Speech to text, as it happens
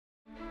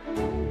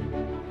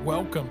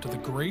Welcome to the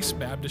Grace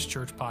Baptist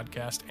Church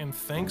podcast, and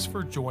thanks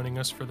for joining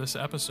us for this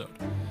episode.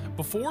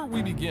 Before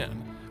we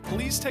begin,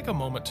 please take a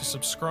moment to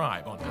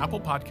subscribe on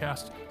Apple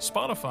Podcasts,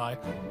 Spotify,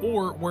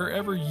 or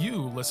wherever you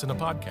listen to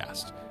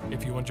podcasts.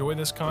 If you enjoy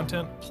this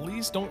content,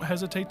 please don't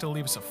hesitate to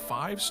leave us a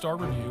 5-star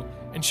review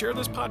and share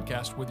this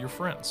podcast with your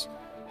friends.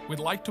 We'd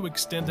like to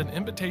extend an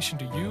invitation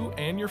to you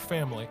and your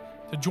family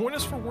to join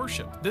us for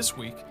worship this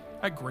week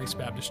at Grace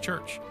Baptist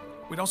Church.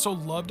 We'd also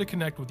love to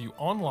connect with you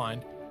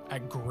online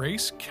at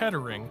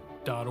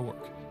gracekettering.org.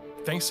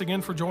 Thanks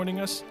again for joining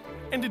us,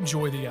 and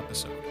enjoy the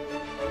episode.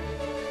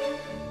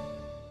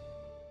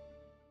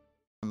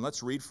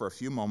 Let's read for a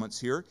few moments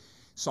here.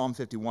 Psalm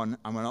 51,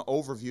 I'm going to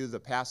overview the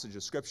passage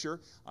of Scripture.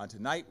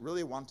 Tonight,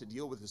 really want to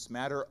deal with this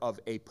matter of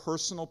a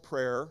personal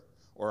prayer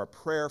or a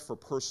prayer for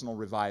personal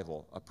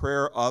revival, a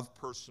prayer of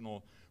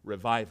personal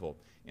revival.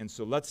 And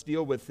so let's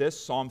deal with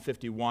this, Psalm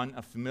 51,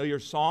 a familiar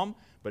psalm,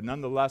 but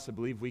nonetheless, I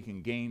believe we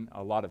can gain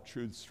a lot of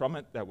truths from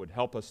it that would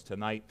help us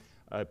tonight,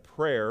 a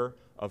prayer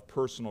of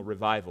personal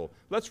revival.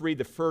 Let's read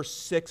the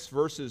first 6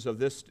 verses of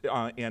this,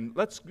 and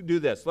let's do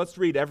this. Let's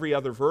read every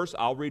other verse.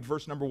 I'll read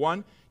verse number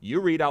 1. You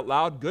read out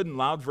loud, good and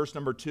loud, verse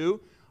number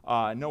 2.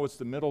 I know it's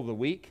the middle of the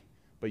week,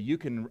 but you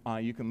can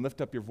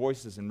lift up your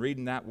voices and read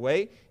in that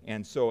way,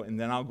 and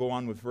then I'll go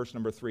on with verse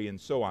number 3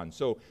 and so on.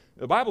 So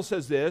the Bible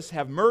says this,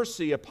 have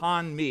mercy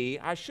upon me.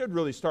 I should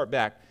really start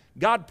back.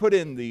 God put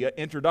in the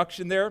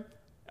introduction there,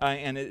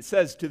 and it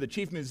says to the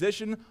chief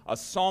musician, a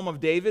psalm of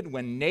David,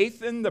 when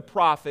Nathan the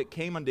prophet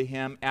came unto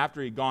him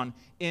after he'd gone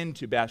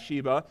into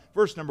Bathsheba.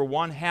 Verse number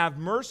 1, have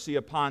mercy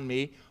upon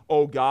me,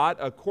 O God,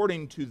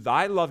 according to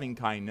thy loving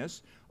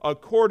kindness,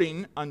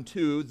 according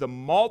unto the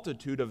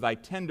multitude of thy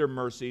tender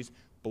mercies,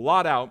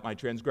 blot out my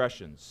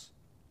transgressions.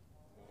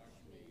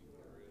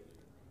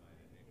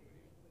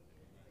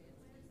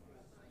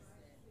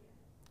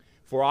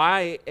 For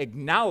I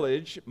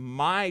acknowledge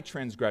my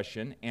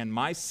transgression, and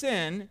my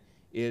sin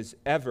is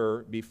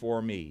ever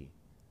before me.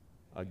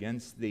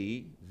 Against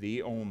thee,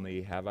 thee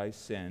only, have I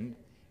sinned,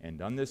 and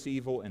done this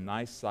evil in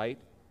thy sight,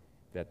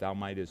 that thou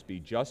mightest be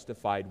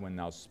justified when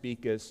thou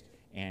speakest,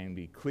 and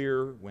be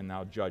clear when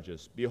thou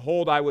judgest.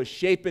 Behold, I was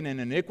shapen in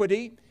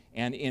iniquity,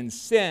 and in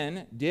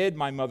sin did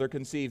my mother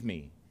conceive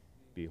me.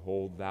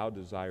 Behold, thou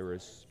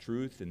desirest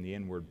truth in the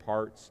inward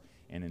parts,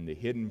 and in the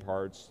hidden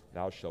parts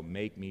thou shalt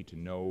make me to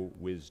know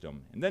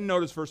wisdom. And then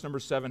notice verse number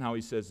 7, how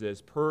he says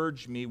this,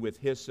 purge me with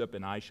hyssop,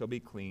 and I shall be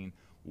clean.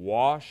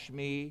 Wash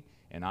me,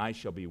 and I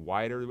shall be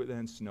whiter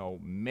than snow.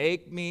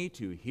 Make me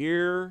to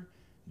hear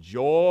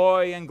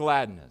joy and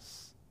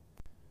gladness,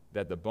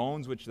 that the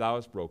bones which thou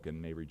hast broken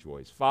may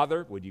rejoice.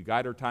 Father, would you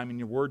guide our time in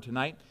your word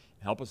tonight?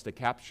 Help us to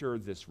capture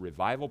this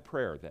revival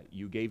prayer that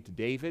you gave to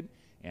David,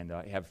 and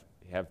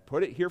have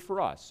put it here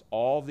for us.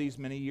 All these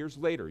many years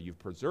later, you've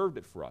preserved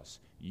it for us.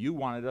 You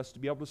wanted us to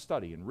be able to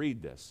study and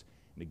read this,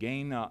 and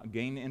to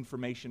gain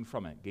information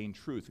from it, gain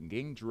truth, and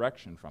gain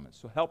direction from it.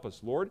 So help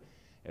us, Lord,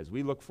 as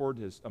we look forward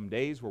to some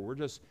days where we're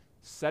just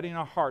setting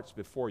our hearts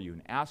before you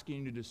and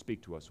asking you to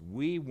speak to us.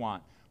 We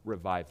want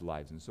revived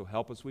lives, and so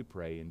help us, we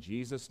pray. In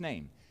Jesus'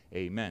 name,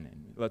 amen.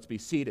 And let's be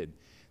seated.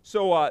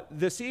 So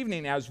this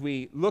evening, as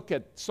we look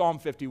at Psalm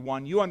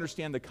 51, you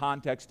understand the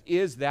context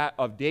is that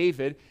of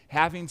David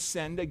having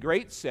sinned a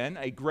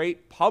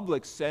great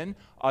public sin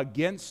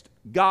against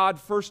God,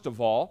 first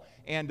of all,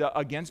 and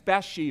against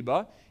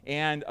Bathsheba,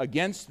 and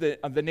against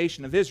the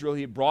nation of Israel.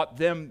 He brought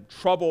them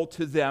trouble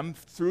to them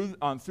through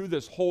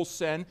this whole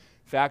sin. In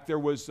fact, there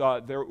was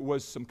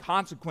some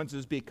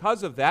consequences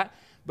because of that.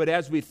 But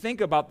as we think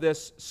about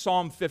this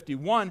Psalm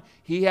 51,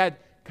 he had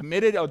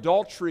committed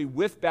adultery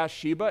with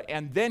Bathsheba,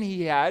 and then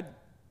he had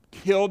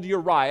killed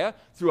Uriah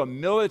through a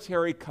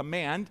military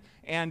command.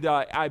 And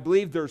I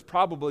believe there's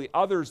probably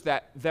others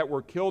that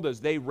were killed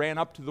as they ran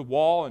up to the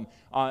wall, and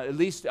at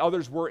least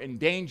others were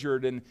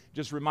endangered. And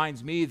just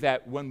reminds me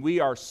that when we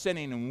are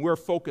sinning and we're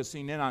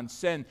focusing in on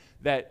sin,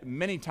 that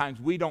many times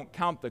we don't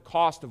count the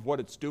cost of what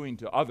it's doing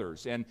to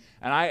others. And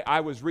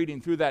I was reading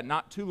through that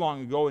not too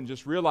long ago and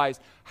just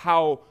realized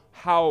how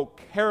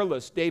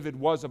careless David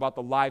was about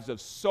the lives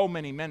of so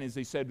many men. As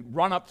he said,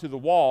 run up to the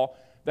wall.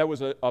 That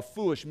was a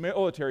foolish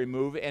military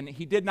move, and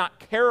he did not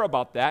care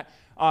about that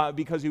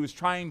because he was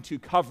trying to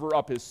cover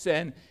up his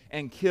sin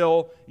and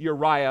kill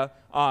Uriah,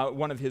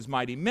 one of his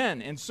mighty men.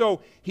 And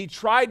so he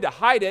tried to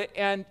hide it,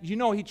 and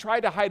he tried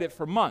to hide it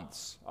for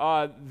months.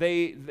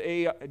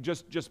 They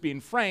just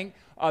being frank,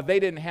 they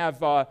didn't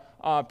have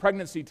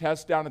pregnancy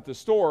tests down at the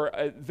store.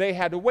 They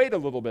had to wait a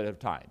little bit of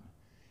time.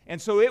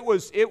 And so it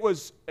was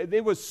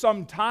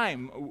some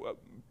time,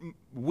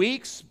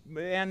 weeks,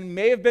 and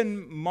may have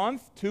been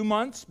month, 2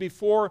 months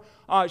before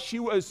she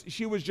was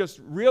just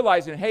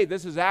realizing, hey,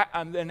 this is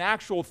an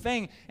actual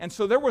thing. And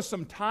so there was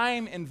some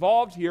time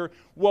involved here.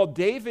 Well,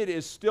 David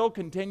is still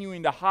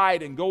continuing to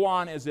hide and go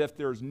on as if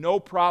there's no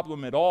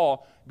problem at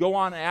all. Go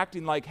on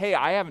acting like, hey,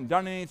 I haven't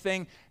done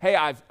anything. Hey,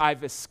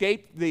 I've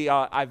escaped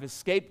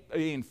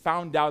being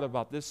found out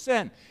about this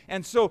sin.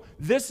 And so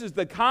this is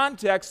the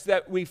context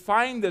that we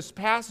find this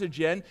passage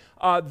in.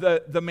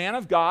 The man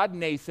of God,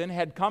 Nathan,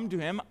 had come to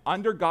him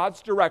under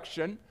God's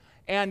direction,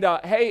 and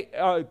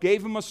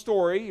gave him a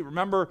story. You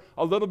remember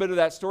a little bit of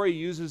that story. He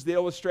uses the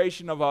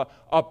illustration of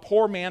a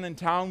poor man in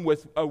town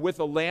with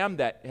a lamb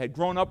that had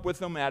grown up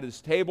with him at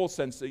his table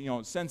since his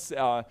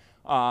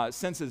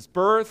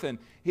birth, and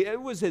it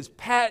was his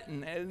pet,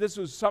 and this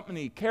was something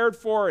he cared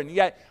for. And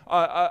yet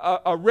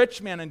a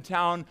rich man in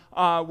town,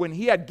 when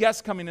he had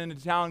guests coming into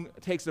town,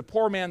 takes the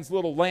poor man's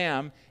little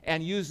lamb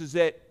and uses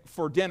it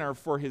for dinner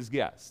for his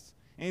guests.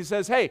 And he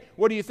says, hey,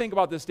 what do you think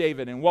about this,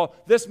 David? And well,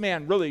 this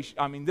man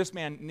this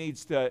man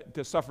needs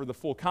to suffer the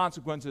full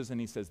consequences.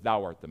 And he says,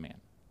 thou art the man.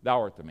 Thou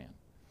art the man.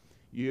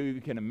 You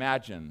can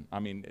imagine,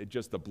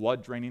 just the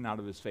blood draining out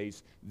of his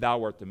face.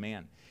 Thou art the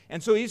man.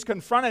 And so he's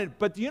confronted.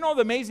 But do you know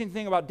the amazing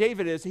thing about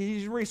David is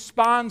he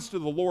responds to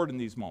the Lord in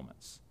these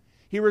moments.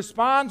 He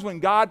responds when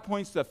God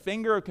points the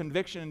finger of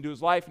conviction into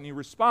his life, and he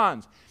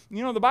responds.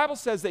 You know, the Bible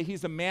says that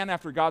he's a man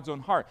after God's own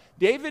heart.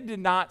 David did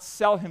not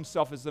sell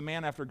himself as the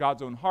man after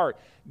God's own heart.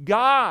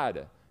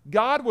 God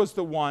was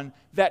the one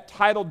that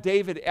titled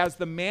David as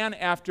the man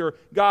after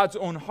God's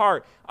own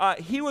heart.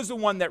 He was the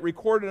one that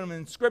recorded him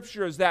in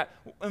Scripture as that,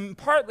 and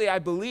partly, I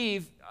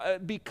believe,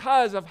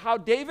 because of how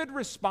David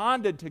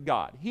responded to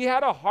God. He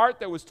had a heart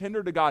that was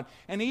tender to God.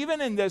 And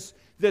even in this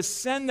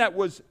sin that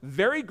was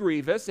very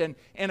grievous and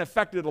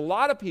affected a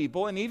lot of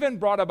people and even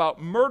brought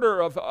about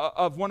murder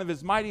of one of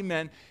his mighty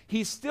men,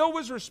 he still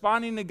was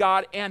responding to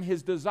God, and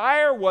his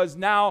desire was,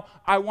 now,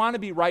 I want to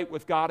be right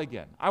with God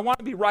again. I want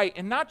to be right,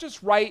 and not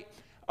just right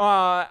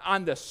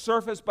on the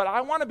surface, but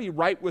I want to be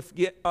right with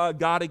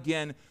God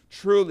again,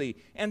 truly.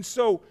 And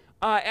so,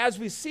 as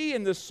we see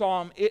in this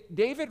psalm,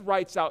 David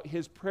writes out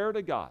his prayer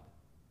to God.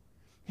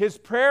 His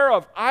prayer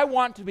of, I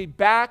want to be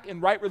back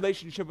in right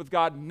relationship with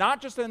God,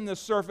 not just in the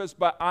surface,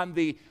 but on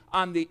the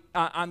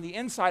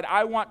inside.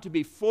 I want to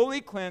be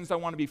fully cleansed. I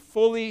want to be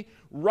fully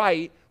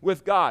right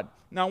with God.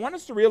 Now, I want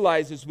us to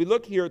realize, as we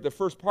look here at the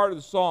first part of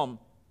the psalm,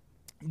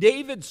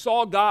 David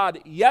saw God,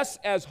 yes,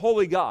 as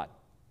holy God.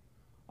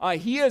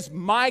 He is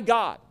my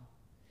God.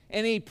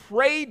 And he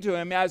prayed to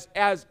him as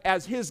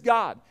his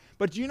God.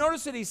 But you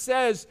notice that he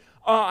says,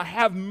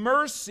 have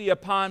mercy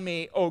upon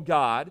me, O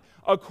God,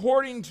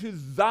 according to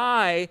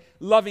thy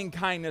loving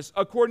kindness,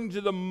 according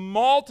to the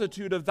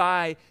multitude of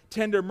thy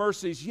tender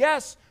mercies.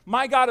 Yes,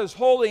 my God is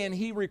holy, and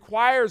he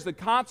requires the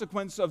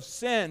consequence of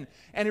sin,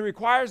 and he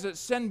requires that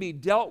sin be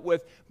dealt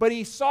with. But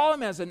he saw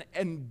him as an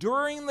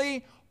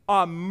enduringly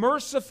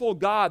merciful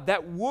God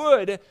that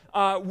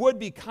would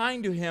be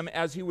kind to him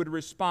as he would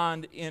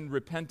respond in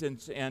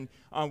repentance and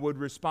would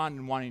respond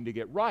in wanting to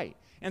get right.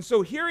 And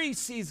so here he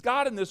sees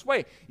God in this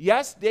way.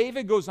 Yes,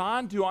 David goes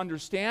on to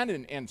understand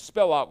and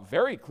spell out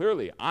very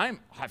clearly,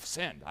 I've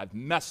sinned, I've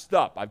messed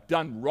up, I've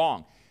done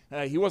wrong.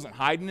 He wasn't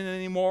hiding it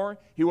anymore.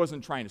 He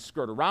wasn't trying to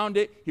skirt around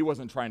it. He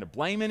wasn't trying to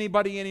blame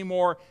anybody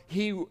anymore.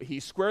 He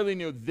squarely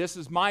knew, this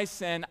is my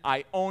sin,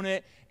 I own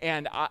it,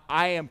 and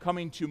I am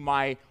coming to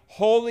my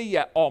holy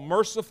yet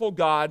all-merciful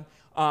God.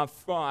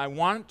 I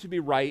want it to be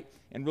right,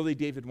 and really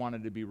David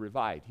wanted to be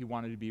revived. He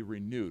wanted to be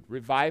renewed.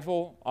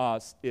 Revival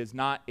is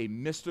not a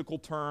mystical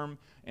term,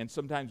 and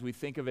sometimes we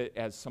think of it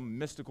as some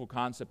mystical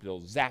concept.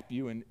 It'll zap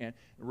you, and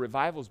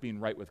revival is being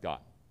right with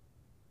God.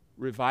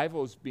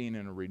 Revival is being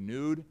in a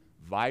renewed,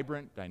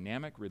 vibrant,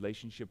 dynamic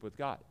relationship with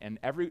God. And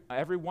every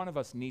one of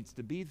us needs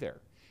to be there.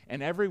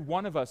 And every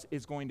one of us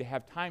is going to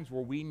have times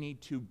where we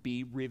need to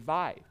be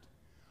revived.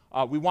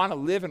 We want to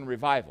live in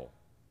revival.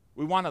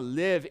 We want to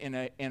live in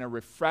a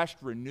refreshed,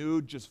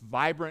 renewed, just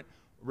vibrant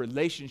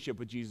relationship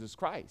with Jesus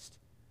Christ.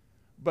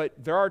 But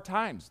there are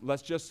times,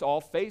 let's just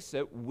all face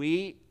it,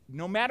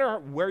 no matter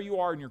where you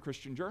are in your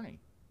Christian journey,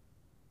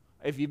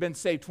 if you've been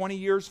saved 20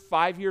 years,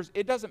 5 years,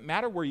 it doesn't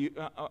matter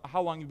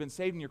how long you've been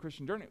saved in your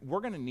Christian journey, we're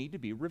going to need to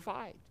be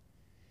revived.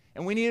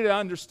 And we need to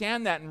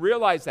understand that and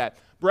realize that.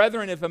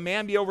 Brethren, if a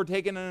man be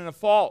overtaken in a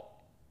fault,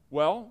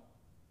 well,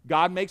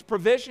 God makes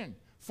provision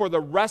for the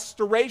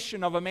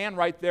restoration of a man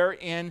right there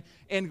in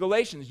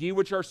Galatians. Ye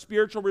which are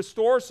spiritual,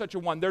 restore such a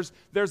one. There's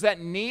that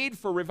need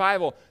for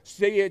revival.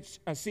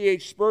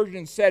 C.H.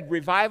 Spurgeon said,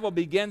 revival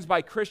begins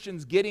by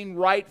Christians getting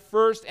right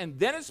first, and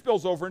then it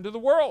spills over into the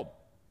world.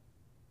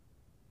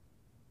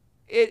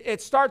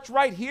 It starts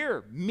right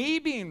here, me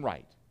being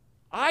right.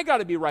 I got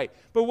to be right.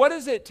 But what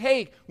does it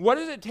take? What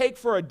does it take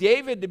for a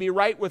David to be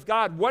right with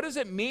God? What does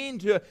it mean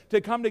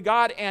to come to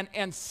God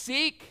and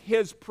seek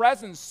his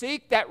presence,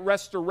 seek that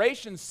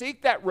restoration,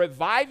 seek that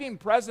reviving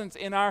presence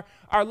in our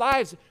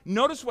lives?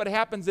 Notice what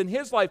happens in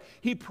his life.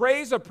 He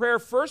prays a prayer,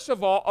 first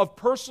of all, of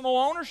personal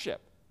ownership.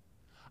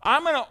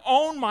 I'm going to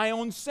own my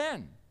own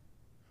sin.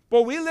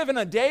 But we live in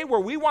a day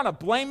where we want to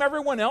blame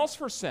everyone else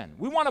for sin.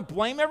 We want to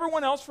blame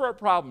everyone else for our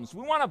problems.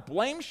 We want to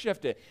blame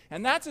shift it.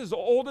 And that's as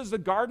old as the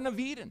Garden of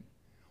Eden.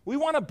 We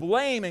want to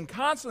blame and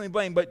constantly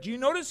blame. But do you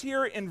notice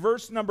here in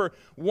verse number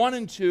 1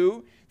 and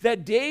 2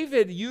 that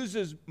David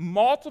uses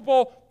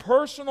multiple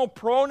personal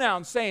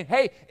pronouns saying,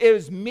 hey, it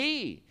was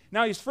me.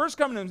 Now he's first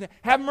coming to him and saying,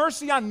 have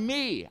mercy on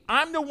me.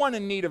 I'm the one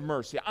in need of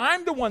mercy.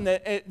 I'm the one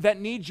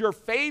that needs your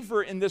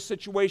favor in this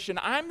situation.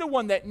 I'm the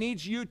one that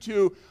needs you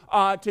to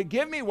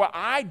give me what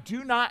I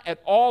do not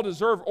at all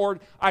deserve, or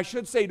I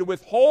should say to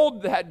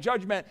withhold that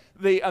judgment,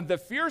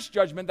 the fierce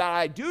judgment that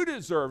I do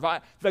deserve,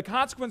 the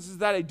consequences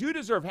that I do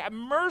deserve. Have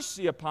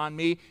mercy upon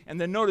me. And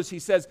then notice he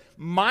says,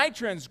 my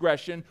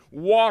transgression,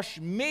 wash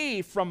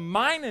me from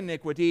mine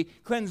iniquity,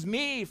 cleanse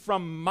me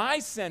from my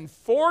sin.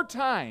 4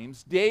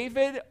 times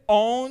David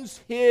owns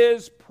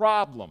his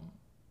problem.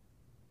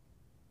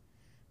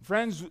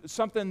 Friends,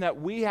 something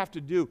that we have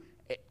to do,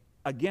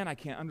 again, I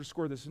can't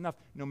underscore this enough,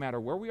 no matter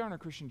where we are in our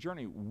Christian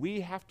journey, we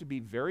have to be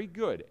very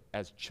good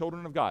as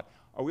children of God.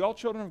 Are we all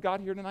children of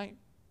God here tonight?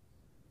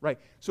 Right.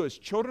 So as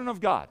children of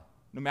God,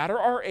 no matter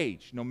our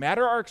age, no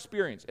matter our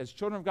experience, as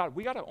children of God,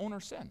 we got to own our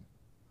sin.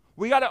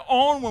 We got to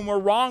own when we're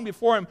wrong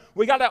before Him.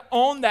 We got to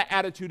own that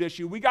attitude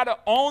issue. We got to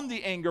own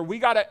the anger. We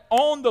got to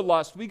own the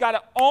lust. We got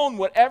to own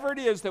whatever it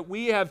is that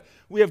we have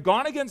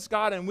gone against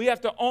God, and we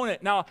have to own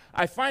it. Now,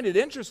 I find it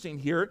interesting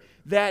here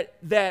that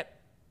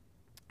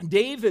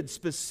David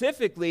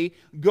specifically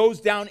goes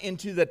down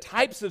into the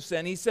types of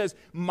sin. He says,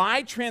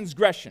 my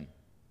transgression.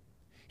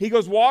 He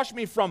goes, wash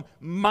me from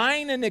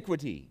mine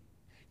iniquity.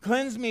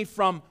 Cleanse me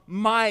from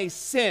my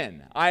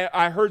sin.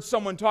 I heard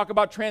someone talk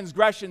about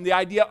transgression, the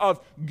idea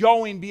of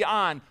going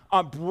beyond,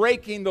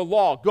 breaking the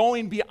law,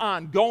 going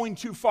beyond, going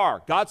too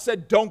far. God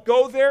said, don't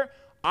go there.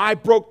 I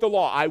broke the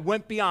law. I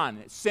went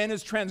beyond. Sin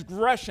is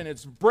transgression.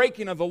 It's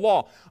breaking of the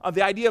law.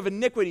 The idea of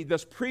iniquity,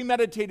 this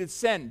premeditated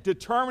sin,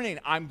 determining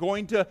I'm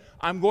going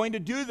to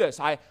do this.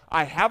 I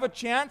have a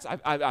chance.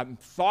 I've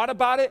thought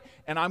about it,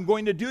 and I'm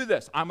going to do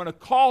this. I'm going to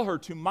call her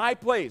to my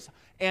place,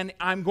 and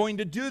I'm going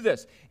to do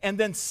this. And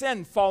then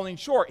sin, falling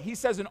short. He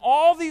says in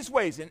all these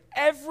ways,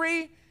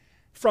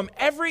 from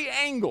every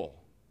angle,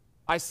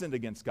 I sinned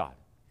against God.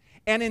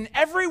 And in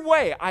every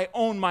way, I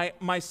own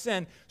my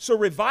sin. So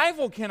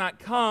revival cannot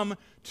come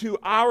to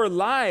our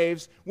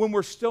lives when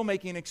we're still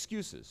making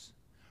excuses.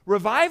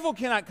 Revival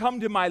cannot come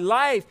to my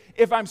life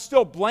if I'm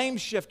still blame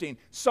shifting.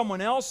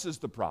 Someone else is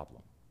the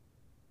problem.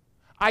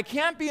 I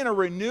can't be in a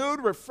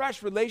renewed,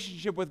 refreshed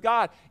relationship with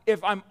God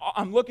if I'm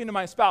looking to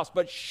my spouse,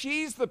 but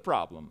she's the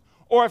problem.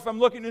 Or if I'm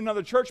looking to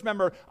another church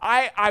member,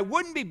 I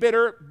wouldn't be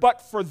bitter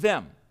but for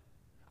them.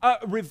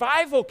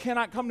 Revival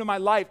cannot come to my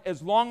life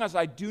as long as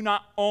I do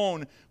not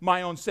own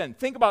my own sin.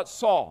 Think about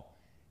Saul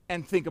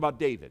and think about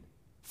David.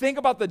 Think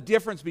about the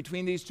difference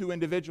between these two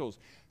individuals.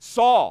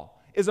 Saul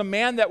is a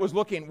man that was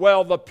looking,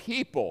 well, the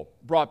people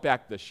brought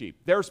back the sheep.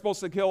 They were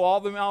supposed to kill all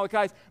the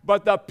Amalekites,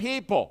 but the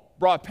people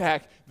brought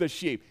back the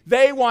sheep.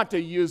 They want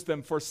to use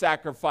them for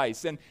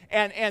sacrifice. And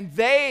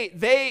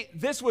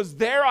this was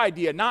their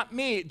idea, not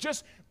me.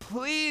 Just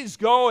please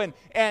go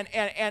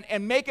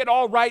and make it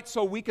all right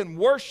so we can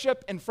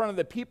worship in front of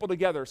the people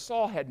together.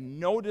 Saul had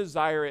no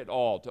desire at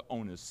all to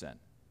own his sin.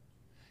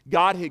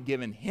 God had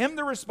given him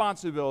the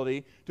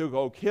responsibility to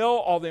go kill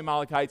all the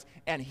Amalekites,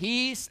 and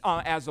he,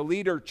 as a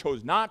leader,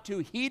 chose not to.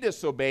 He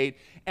disobeyed,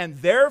 and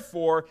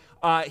therefore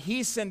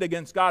he sinned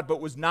against God,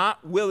 but was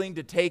not willing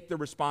to take the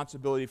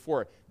responsibility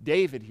for it.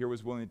 David here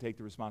was willing to take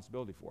the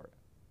responsibility for it.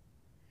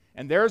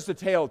 And there's the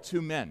tale of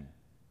two men.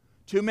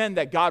 Two men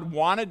that God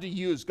wanted to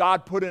use,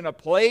 God put in a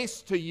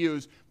place to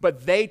use,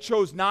 but they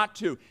chose not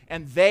to.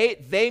 And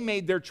they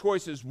made their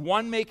choices,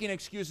 one making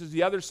excuses,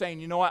 the other saying,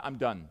 you know what, I'm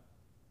done.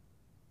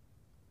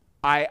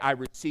 I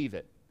receive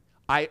it.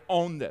 I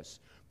own this.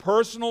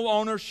 Personal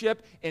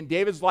ownership in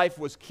David's life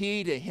was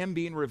key to him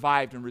being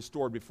revived and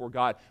restored before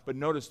God. But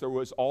notice there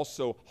was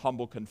also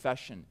humble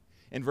confession.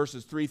 In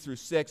verses 3 through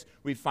 6,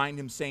 we find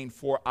him saying,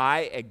 for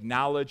I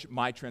acknowledge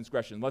my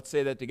transgression. Let's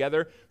say that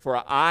together.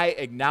 For I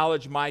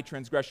acknowledge my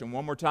transgression.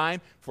 One more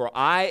time. For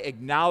I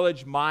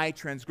acknowledge my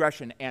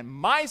transgression, and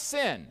my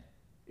sin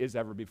is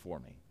ever before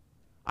me.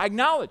 I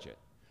acknowledge it.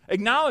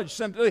 Acknowledge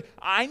simply,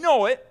 I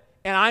know it,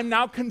 and I'm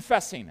now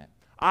confessing it.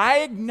 I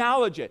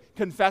acknowledge it.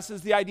 Confess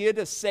is the idea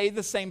to say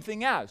the same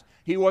thing as.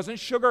 He wasn't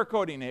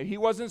sugarcoating it. He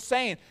wasn't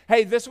saying,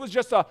 hey, this was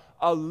just a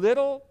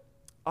little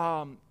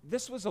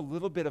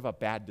bit of a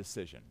bad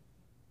decision.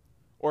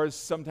 Or as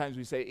sometimes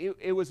we say,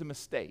 it was a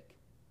mistake.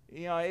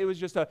 You know, it was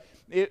just I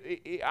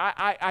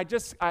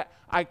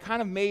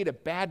kind of made a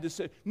bad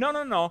decision.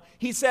 No.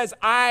 He says,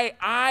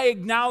 I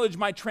acknowledge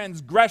my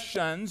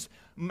transgressions,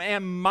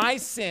 and my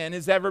sin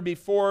is ever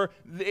before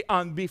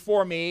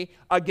me.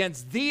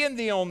 Against thee and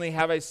thee only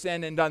have I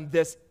sinned and done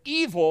this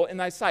evil in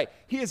thy sight.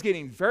 He is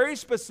getting very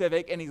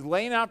specific, and he's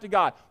laying out to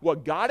God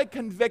what God had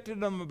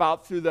convicted him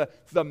about through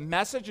the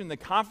message and the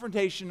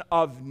confrontation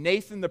of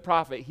Nathan the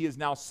prophet. He is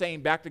now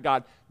saying back to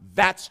God,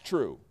 that's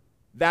true.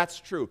 That's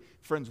true.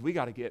 Friends, we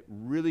got to get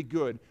really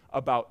good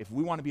about, if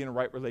we want to be in a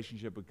right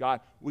relationship with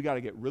God, we got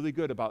to get really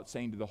good about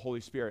saying to the Holy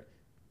Spirit,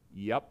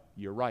 yep,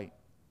 you're right.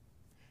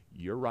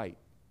 You're right.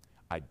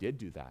 I did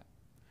do that.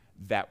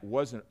 That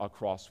wasn't a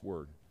cross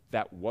word.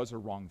 That was a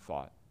wrong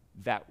thought.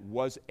 That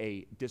was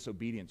a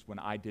disobedience when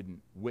I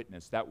didn't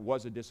witness. That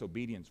was a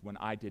disobedience when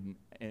I didn't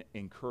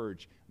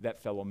encourage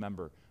that fellow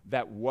member.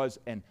 That was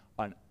an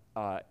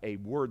a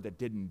word that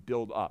didn't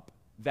build up.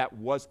 That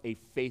was a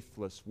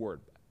faithless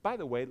word. By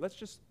the way, let's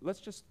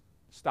just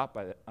stop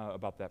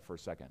about that for a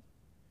second.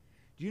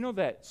 Do you know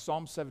that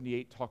Psalm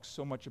 78 talks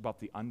so much about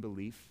the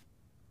unbelief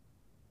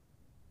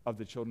of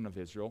the children of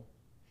Israel?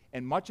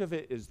 And much of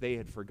it is they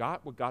had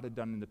forgot what God had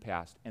done in the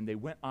past, and they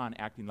went on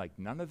acting like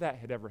none of that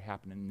had ever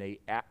happened, and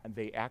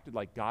they acted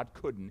like God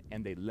couldn't,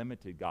 and they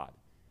limited God.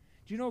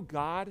 Do you know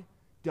God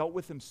dealt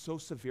with them so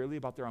severely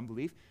about their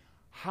unbelief?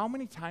 How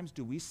many times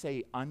do we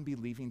say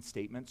unbelieving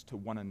statements to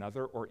one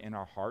another or in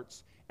our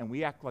hearts, and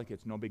we act like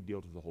it's no big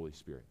deal to the Holy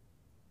Spirit?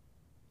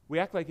 We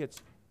act like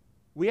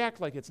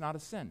it's not a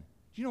sin.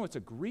 Do you know it's a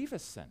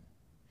grievous sin?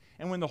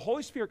 And when the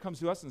Holy Spirit comes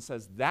to us and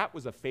says, that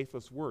was a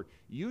faithless word,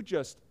 you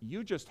just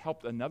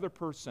helped another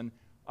person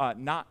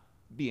not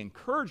be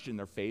encouraged in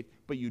their faith,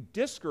 but you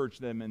discouraged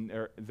them in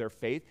their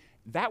faith.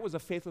 That was a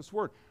faithless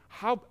word.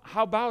 How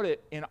about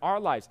it in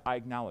our lives? I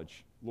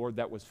acknowledge, Lord,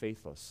 that was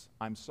faithless.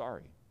 I'm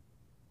sorry.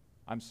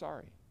 I'm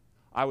sorry.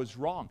 I was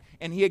wrong.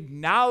 And he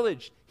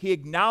acknowledged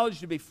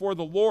it before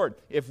the Lord.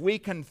 If we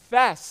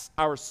confess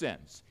our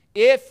sins,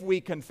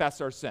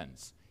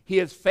 he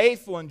is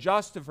faithful and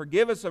just to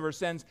forgive us of our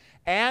sins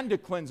and to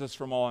cleanse us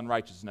from all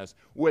unrighteousness.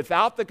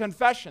 Without the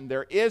confession,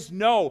 there is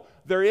no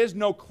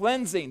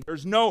cleansing.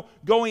 There's no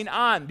going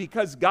on,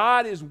 because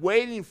God is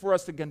waiting for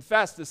us to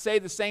confess, to say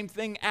the same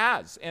thing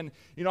as. And,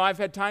 I've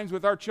had times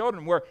with our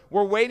children where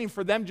we're waiting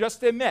for them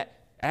just to admit,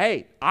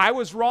 hey, I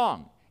was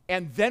wrong.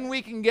 And then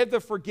we can give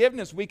the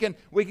forgiveness. We can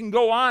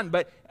go on.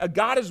 But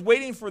God is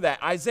waiting for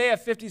that. Isaiah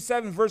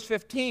 57, verse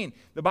 15.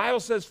 The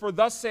Bible says, "For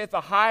thus saith the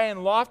high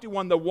and lofty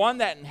one, the one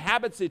that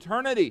inhabits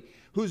eternity,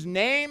 whose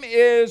name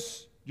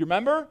is," do you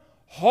remember?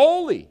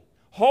 Holy.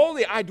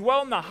 Holy. I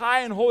dwell in the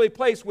high and holy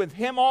place with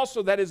him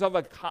also that is of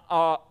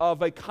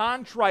a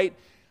contrite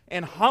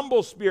and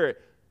humble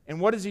spirit. And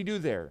what does he do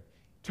there?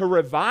 To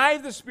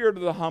revive the spirit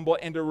of the humble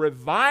and to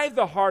revive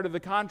the heart of the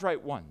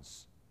contrite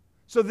ones.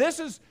 So this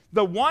is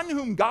the one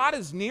whom God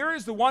is near,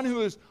 is the one who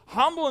is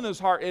humble in his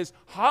heart, is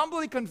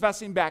humbly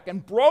confessing back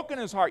and broken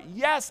his heart.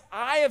 Yes,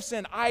 I have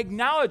sinned. I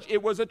acknowledge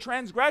it was a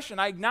transgression.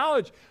 I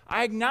acknowledge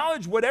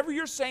whatever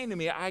you're saying to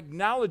me. I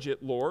acknowledge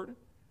it, Lord.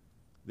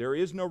 There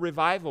is no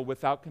revival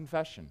without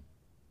confession.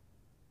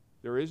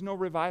 There is no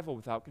revival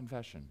without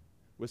confession.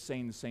 With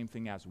saying the same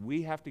thing as.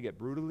 We have to get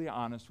brutally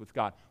honest with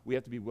God. We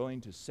have to be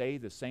willing to say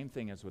the same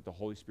thing as what the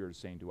Holy Spirit is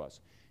saying to us.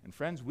 And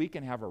friends, we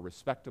can have a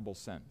respectable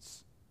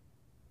sense.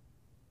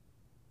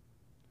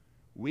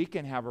 We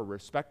can have a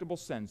respectable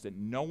sense that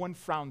no one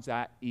frowns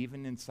at,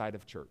 even inside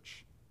of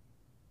church.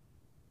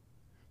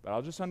 But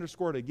I'll just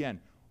underscore it again.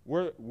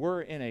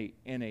 We're in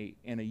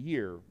a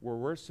year where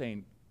we're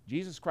saying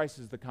Jesus Christ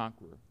is the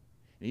conqueror.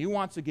 And he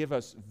wants to give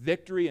us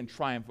victory and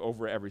triumph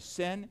over every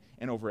sin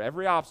and over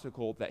every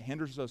obstacle that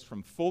hinders us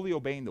from fully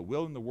obeying the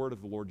will and the word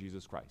of the Lord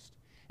Jesus Christ.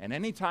 And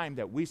any time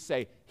that we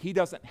say he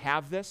doesn't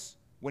have this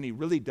when he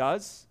really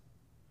does,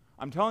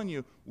 I'm telling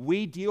you,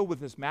 we deal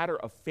with this matter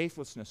of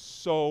faithlessness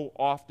so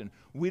often.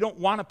 We don't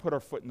want to put our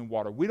foot in the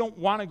water. We don't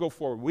want to go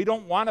forward. We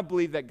don't want to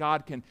believe that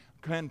God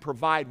can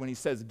provide when he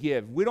says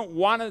give. We don't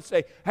want to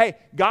say, hey,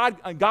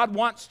 God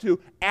wants to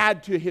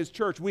add to his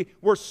church.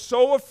 We're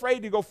so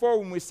afraid to go forward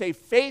when we say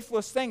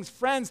faithless things.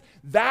 Friends,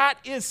 that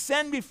is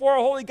sin before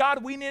a holy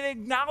God. We need to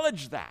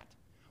acknowledge that.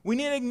 We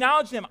need to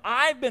acknowledge him.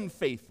 I've been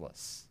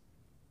faithless.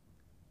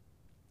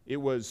 It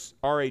was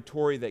R.A.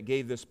 Torrey that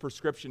gave this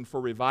prescription for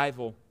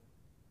revival.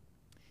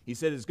 He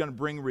said it's going to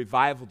bring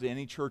revival to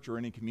any church or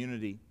any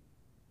community.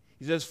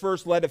 He says,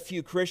 first, let a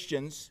few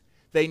Christians,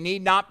 they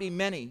need not be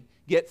many,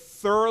 get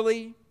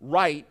thoroughly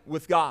right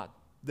with God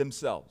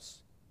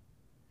themselves.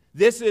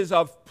 This is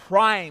of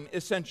prime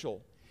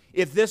essential.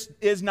 If this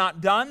is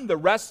not done, the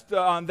rest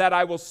that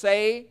I will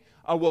say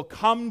will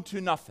come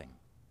to nothing.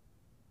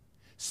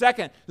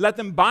 Second, let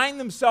them bind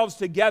themselves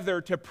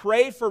together to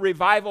pray for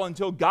revival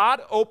until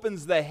God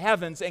opens the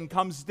heavens and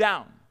comes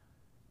down.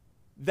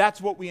 That's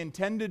what we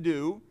intend to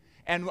do.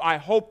 And I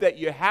hope that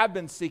you have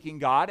been seeking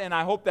God, and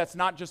I hope that's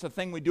not just a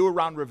thing we do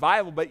around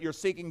revival, but you're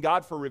seeking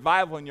God for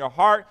revival in your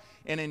heart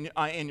and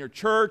in your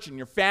church, in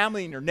your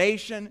family, in your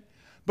nation.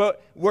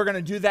 But we're going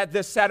to do that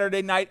this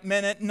Saturday night,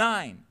 minute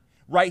 9,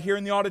 right here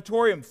in the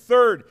auditorium.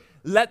 Third,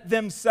 let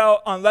them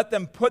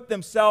put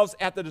themselves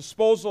at the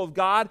disposal of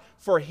God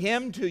for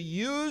him to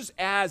use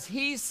as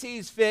he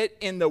sees fit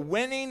in the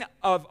winning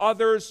of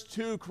others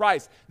to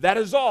Christ. That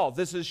is all.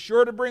 This is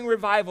sure to bring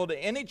revival to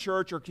any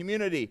church or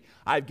community.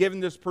 I've given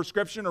this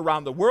prescription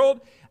around the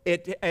world.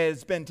 It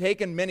has been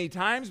taken many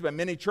times by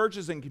many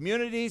churches and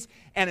communities,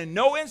 and in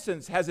no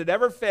instance has it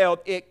ever failed.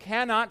 It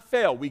cannot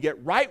fail. We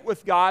get right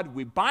with God,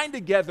 we bind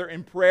together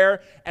in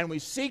prayer, and we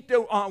seek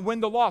to win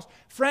the lost.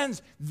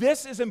 Friends,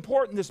 this is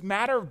important, this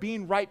matter of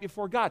being right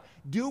before God.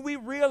 Do we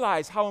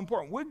realize how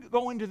important? We're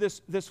going to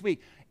this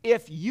week.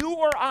 If you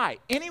or I,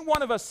 any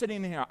one of us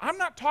sitting in here, I'm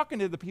not talking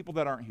to the people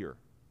that aren't here.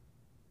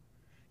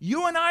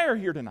 You and I are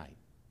here tonight.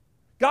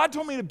 God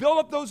told me to build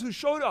up those who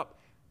showed up,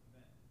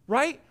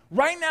 right?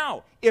 right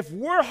now, if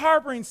we're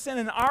harboring sin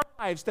in our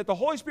lives, that the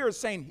Holy Spirit is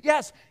saying,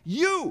 yes,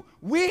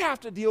 we have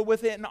to deal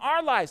with it in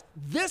our lives.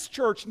 This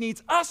church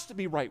needs us to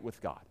be right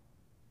with God.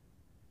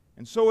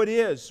 And so it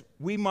is,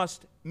 we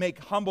must make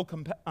humble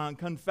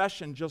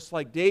confession just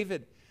like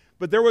David.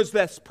 But there was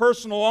this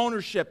personal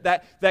ownership,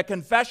 that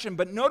confession.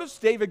 But notice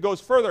David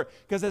goes further,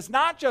 because it's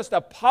not just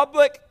a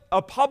public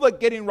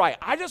getting right.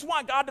 I just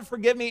want God to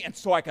forgive me and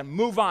so I can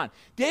move on.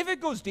 David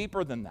goes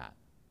deeper than that.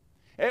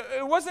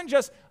 It wasn't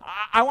just,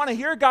 I want to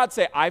hear God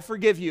say, I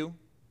forgive you.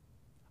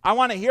 I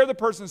want to hear the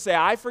person say,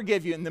 I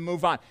forgive you, and then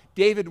move on.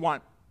 David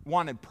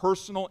wanted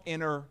personal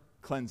inner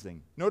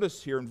cleansing.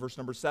 Notice here in verse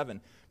number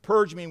 7,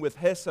 purge me with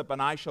hyssop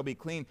and I shall be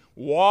clean.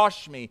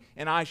 Wash me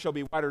and I shall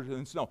be whiter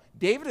than snow.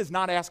 David is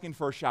not asking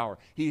for a shower.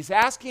 He's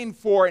asking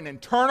for an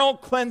internal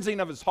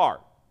cleansing of his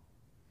heart.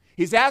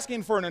 He's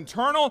asking for an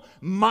internal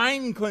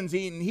mind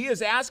cleansing, and he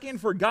is asking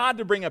for God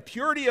to bring a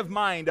purity of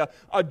mind,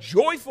 a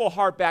joyful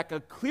heart back,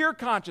 a clear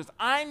conscience.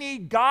 I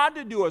need God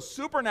to do a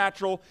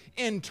supernatural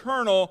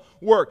internal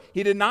work.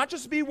 He did not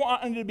just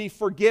want to be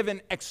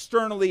forgiven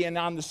externally and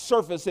on the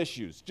surface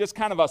issues, just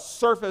kind of a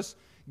surface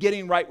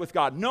getting right with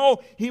God.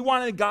 No, he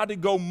wanted God to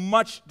go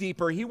much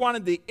deeper. He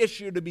wanted the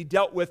issue to be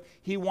dealt with.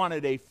 He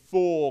wanted a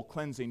full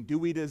cleansing. Do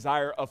we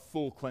desire a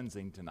full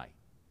cleansing tonight?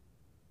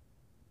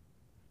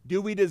 Do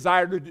we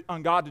desire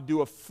on God to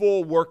do a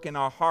full work in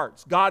our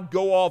hearts? God,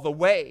 go all the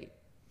way.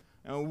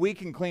 And we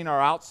can clean our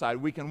outside.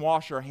 We can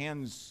wash our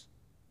hands.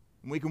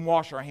 We can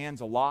wash our hands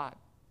a lot.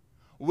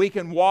 We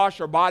can wash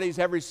our bodies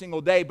every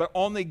single day, but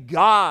only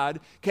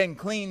God can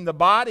clean the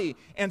body.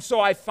 And so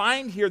I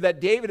find here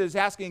that David is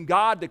asking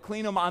God to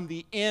clean him on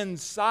the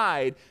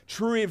inside.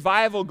 True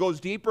revival goes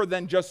deeper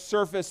than just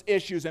surface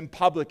issues and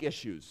public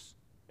issues.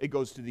 It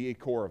goes to the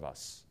core of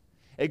us.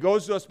 It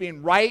goes to us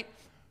being right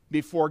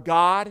before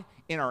God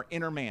in our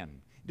inner man.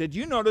 Did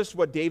you notice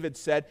what David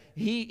said?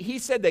 He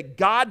said that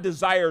God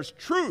desires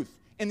truth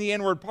in the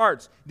inward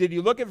parts. Did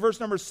you look at verse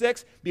number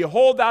 6?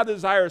 Behold, thou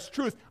desirest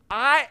truth.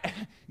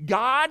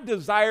 God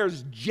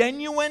desires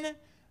genuineness,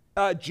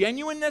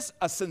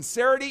 a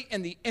sincerity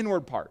in the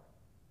inward part.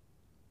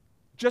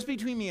 Just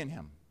between me and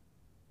him.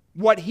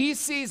 What he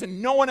sees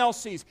and no one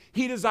else sees.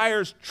 He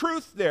desires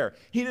truth there.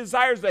 He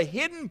desires the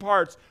hidden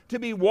parts to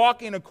be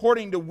walking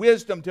according to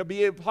wisdom, to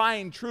be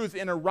applying truth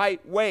in a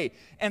right way.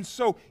 And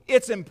so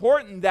it's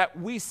important that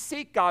we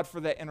seek God for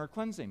that inner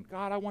cleansing.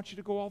 God, I want you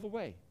to go all the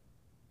way.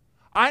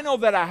 I know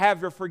that I have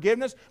your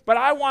forgiveness, but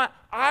I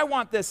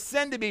want this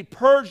sin to be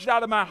purged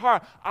out of my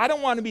heart. I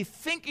don't want to be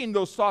thinking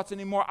those thoughts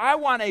anymore. I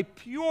want a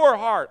pure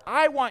heart.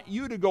 I want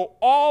you to go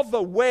all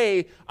the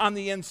way on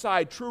the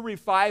inside. True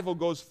revival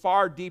goes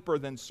far deeper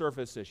than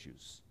surface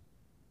issues.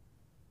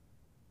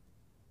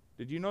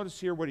 Did you notice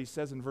here what he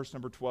says in verse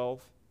number 12?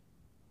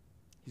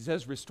 He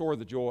says, restore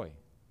the joy.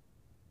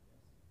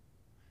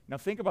 Now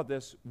think about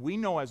this. We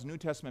know as New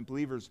Testament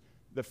believers,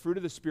 the fruit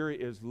of the Spirit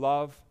is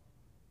love,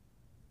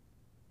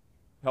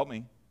 help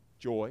me,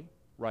 joy,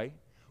 right?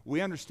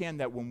 We understand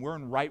that when we're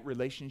in right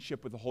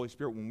relationship with the Holy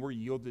Spirit, when we're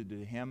yielded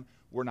to him,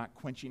 we're not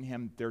quenching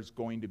him, there's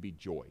going to be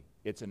joy.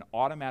 It's an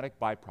automatic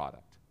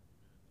byproduct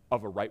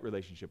of a right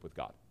relationship with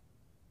God.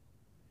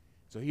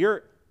 So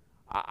here,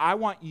 I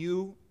want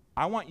you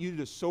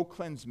to so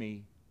cleanse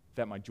me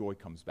that my joy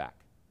comes back.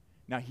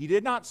 Now, he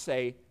did not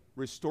say,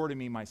 restore to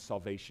me my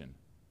salvation.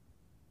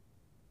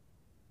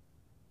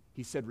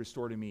 He said,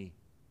 restore to me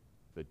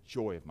the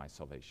joy of my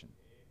salvation.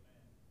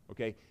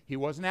 Okay? He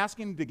wasn't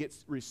asking to get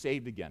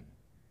resaved again.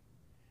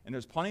 And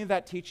there's plenty of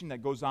that teaching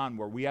that goes on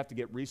where we have to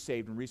get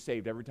resaved and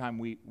resaved every time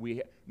we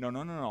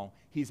No.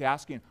 He's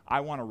asking, I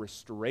want a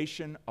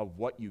restoration of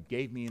what you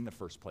gave me in the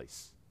first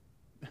place.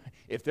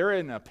 If there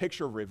isn't a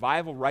picture of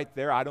revival right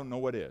there, I don't know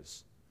what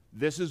is.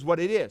 This is what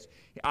it is.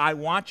 I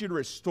want you to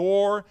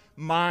restore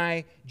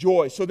my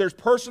joy. So there's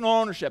personal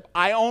ownership.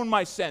 I own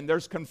my sin.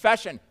 There's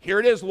confession. Here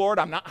it is, Lord.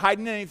 I'm not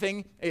hiding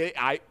anything.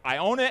 I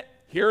own it.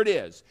 Here it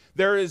is.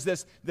 There is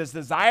this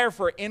desire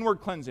for inward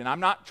cleansing. I'm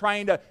not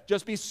trying to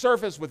just be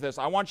surface with this.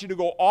 I want you to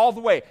go all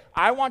the way.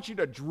 I want you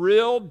to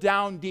drill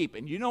down deep.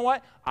 And you know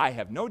what? I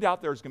have no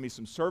doubt there's going to be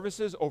some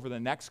services over the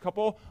next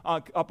couple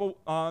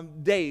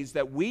days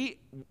that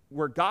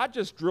where God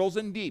just drills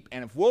in deep.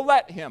 And if we'll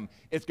let him,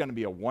 it's going to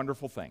be a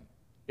wonderful thing.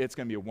 It's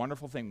going to be a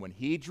wonderful thing when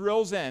he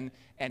drills in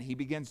and he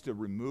begins to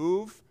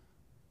remove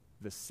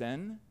the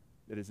sin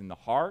that is in the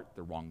heart,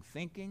 the wrong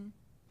thinking,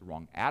 the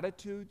wrong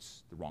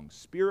attitudes, the wrong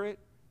spirit,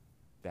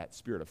 that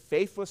spirit of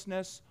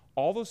faithlessness,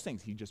 all those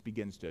things. He just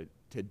begins to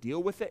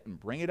deal with it and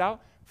bring it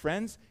out.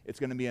 Friends, it's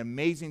going to be an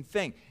amazing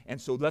thing. And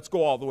so let's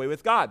go all the way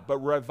with God. But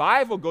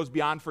revival goes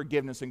beyond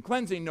forgiveness and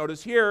cleansing.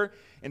 Notice here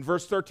in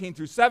verse 13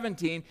 through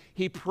 17,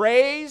 he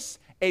prays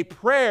a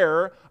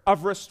prayer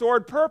of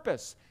restored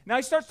purpose. Now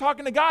he starts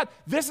talking to God.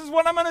 This is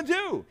what I'm going to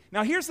do.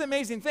 Now here's the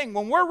amazing thing.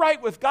 When we're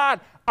right with God,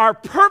 our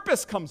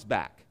purpose comes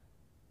back.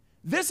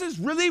 This is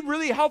really,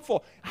 really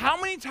helpful.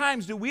 How many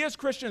times do we as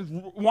Christians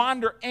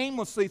wander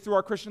aimlessly through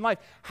our Christian life?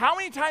 How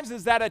many times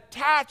is that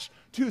attached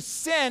to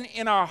sin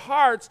in our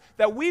hearts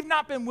that we've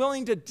not been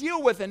willing to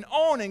deal with and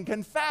own and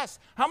confess?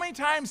 How many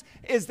times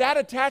is that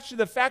attached to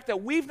the fact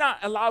that we've not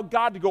allowed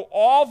God to go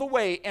all the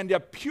way and to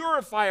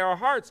purify our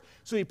hearts?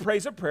 So he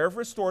prays a prayer of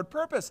restored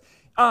purpose.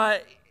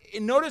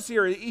 Notice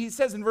here, he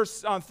says in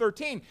verse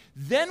 13,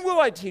 then will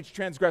I teach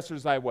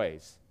transgressors thy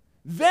ways.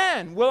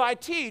 Then will I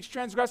teach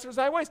transgressors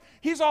thy ways.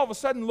 He's all of a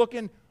sudden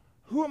looking,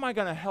 who am I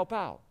going to help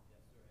out?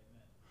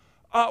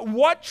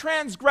 What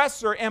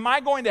transgressor am I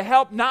going to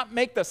help not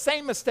make the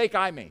same mistake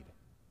I made?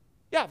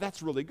 Yeah,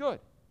 that's really good.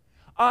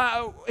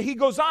 He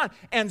goes on,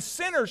 and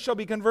sinners shall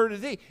be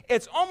converted to thee.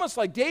 It's almost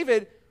like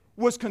David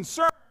was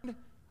concerned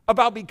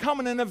about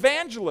becoming an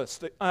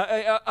evangelist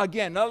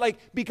again, like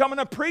becoming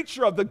a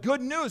preacher of the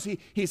good news.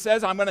 He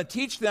says, I'm going to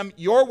teach them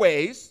your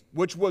ways,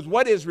 which was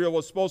what Israel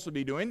was supposed to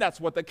be doing.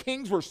 That's what the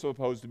kings were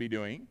supposed to be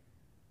doing.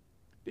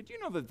 Did you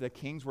know that the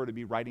kings were to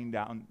be writing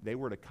down, they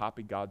were to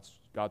copy God's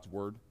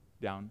word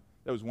down?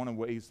 That was one of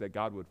the ways that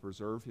God would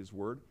preserve his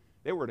word.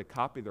 They were to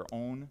copy their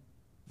own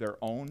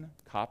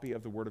copy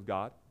of the word of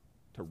God,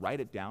 to write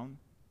it down,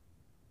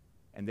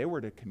 and they were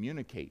to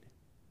communicate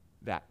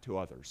that to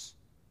others.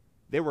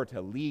 They were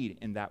to lead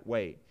in that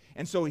way.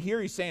 And so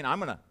here he's saying, I'm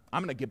going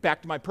to get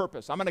back to my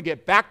purpose. I'm going to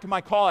get back to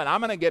my calling.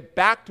 I'm going to get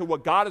back to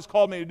what God has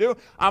called me to do.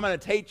 I'm going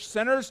to teach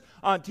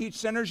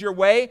sinners your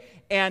way,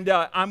 and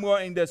I'm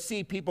going to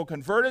see people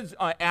converted.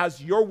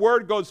 As your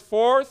word goes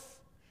forth,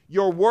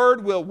 your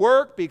word will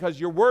work, because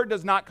your word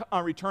does not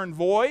return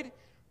void,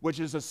 which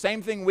is the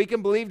same thing we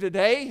can believe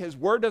today. His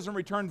word doesn't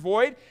return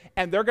void,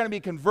 and they're going to be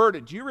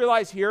converted. Do you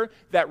realize here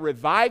that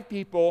revived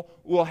people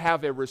will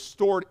have a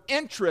restored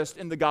interest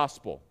in the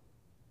gospel?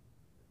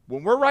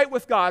 When we're right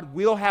with God,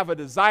 we'll have a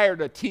desire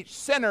to teach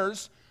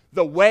sinners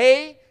the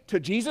way to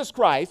Jesus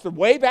Christ, the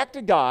way back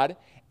to God,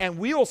 and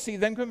we will see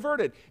them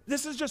converted.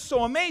 This is just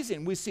so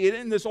amazing. We see it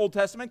in this Old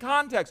Testament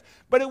context,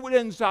 but it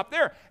wouldn't stop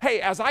there.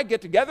 Hey, as I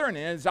get together and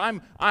as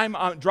I'm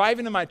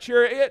driving in my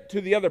chariot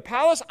to the other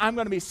palace, I'm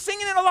going to be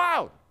singing it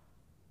aloud.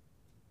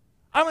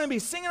 I'm going to be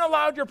singing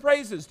aloud your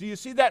praises. Do you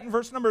see that in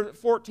verse number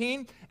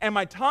 14? And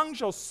my tongue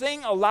shall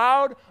sing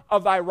aloud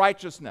of thy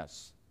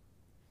righteousness.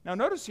 Now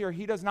notice here,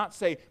 he does not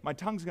say, my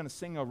tongue's going to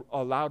sing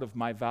aloud of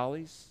my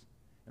valleys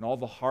and all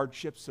the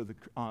hardships of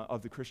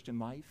the Christian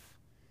life.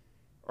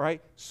 All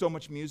right? So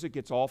much music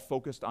gets all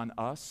focused on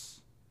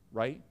us,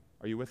 right?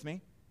 Are you with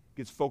me?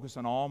 Gets focused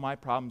on all my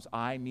problems,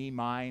 I, me,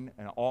 mine,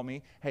 and all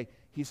me. Hey,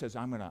 he says,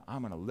 I'm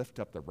going to lift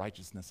up the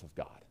righteousness of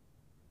God.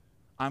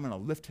 I'm going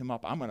to lift him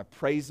up. I'm going to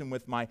praise him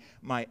with my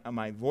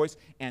voice.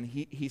 And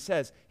he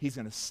says he's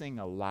going to sing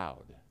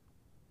aloud.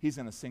 He's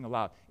going to sing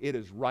aloud. It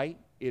is right.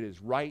 It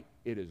is right.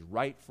 It is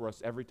right for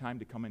us every time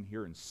to come in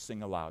here and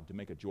sing aloud, to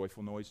make a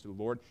joyful noise to the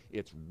Lord.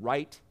 It's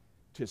right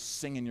to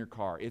sing in your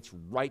car. It's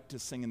right to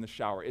sing in the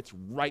shower. It's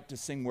right to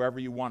sing wherever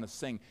you want to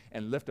sing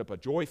and lift up a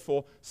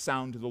joyful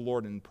sound to the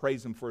Lord and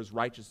praise him for his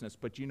righteousness.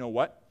 But you know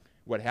what?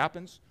 What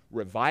happens?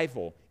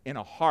 Revival in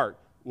a heart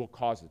will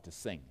cause it to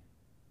sing.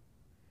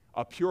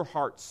 A pure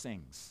heart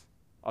sings.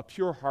 A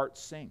pure heart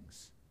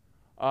sings.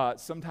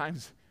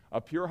 Sometimes a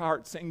pure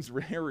heart sings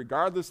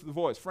regardless of the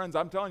voice. Friends,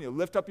 I'm telling you,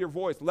 lift up your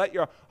voice. Let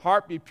your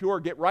heart be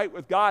pure. Get right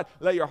with God.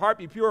 Let your heart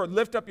be pure.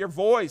 Lift up your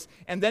voice.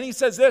 And then he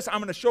says this,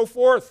 I'm going to show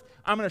forth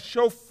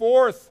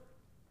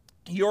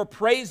your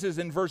praises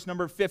in verse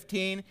number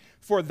 15.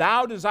 For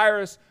thou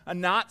desirest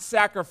not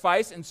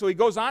sacrifice. And so he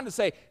goes on to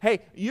say,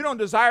 hey, you don't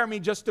desire me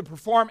just to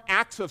perform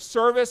acts of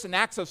service and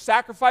acts of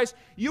sacrifice.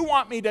 You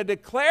want me to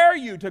declare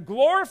you, to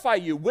glorify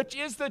you, which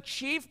is the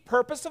chief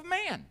purpose of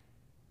man.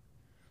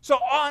 So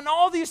on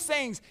all these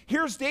things,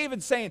 here's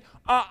David saying,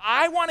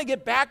 I want to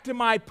get back to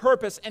my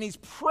purpose, and he's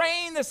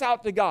praying this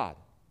out to God.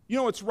 You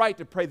know, it's right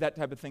to pray that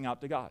type of thing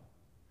out to God.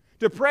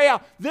 To pray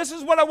out, this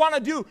is what I want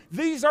to do.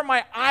 These are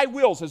my I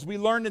wills, as we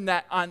learned in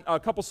that on a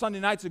couple Sunday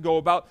nights ago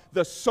about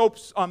the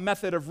SOAPs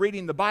method of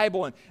reading the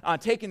Bible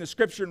and taking the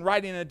Scripture and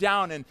writing it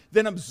down and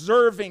then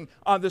observing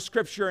the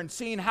Scripture and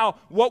seeing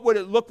what would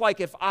it look like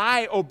if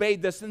I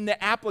obeyed this. In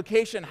the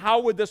application, how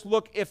would this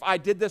look if I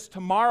did this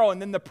tomorrow?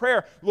 And then the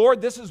prayer,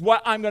 Lord, this is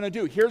what I'm going to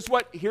do. Here's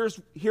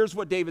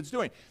what David's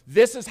doing.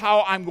 This is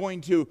how I'm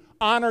going to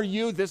honor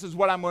you. This is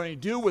what I'm going to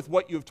do with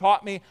what you've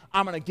taught me.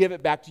 I'm going to give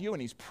it back to you.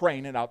 And he's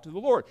praying it out to the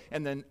Lord.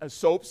 And then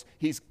SOAPs,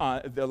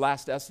 the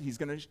last S, he's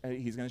going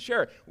to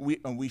share it.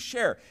 We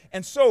share.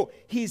 And so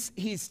he's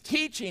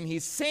teaching,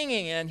 he's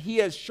singing, and he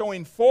is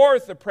showing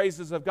forth the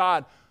praises of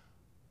God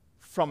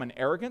from an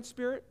arrogant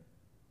spirit?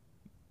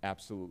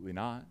 Absolutely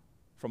not.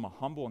 From a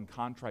humble and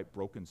contrite,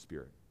 broken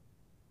spirit.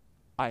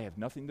 I have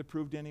nothing to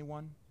prove to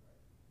anyone.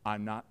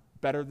 I'm not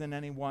better than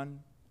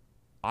anyone.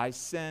 I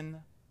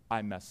sin.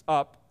 I mess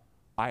up.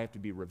 I have to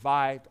be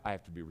revived, I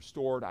have to be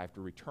restored, I have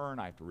to return,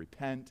 I have to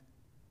repent.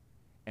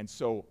 And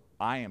so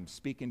I am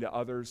speaking to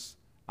others.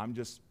 I'm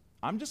just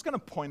going to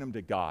point them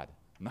to God.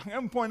 I'm not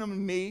going to point them to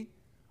me.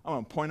 I'm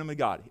going to point them to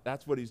God.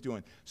 That's what he's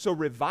doing. So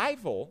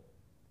revival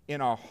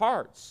in our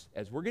hearts,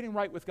 as we're getting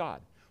right with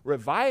God,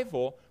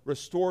 revival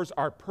restores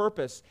our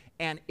purpose,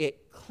 and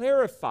it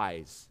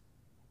clarifies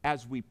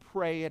as we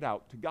pray it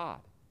out to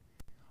God.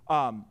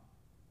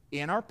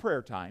 in our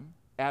prayer time,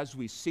 as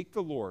we seek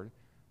the Lord,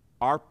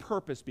 our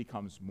purpose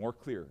becomes more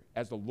clear.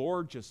 As the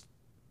Lord just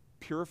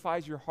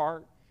purifies your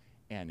heart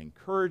and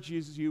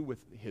encourages you with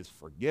his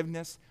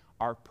forgiveness,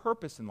 our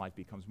purpose in life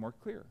becomes more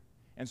clear.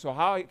 And so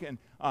how I can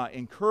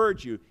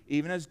encourage you,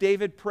 even as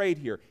David prayed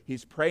here,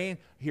 he's praying,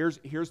 here's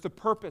the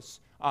purpose.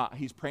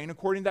 He's praying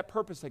according to that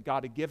purpose that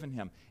God had given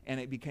him, and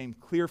it became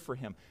clear for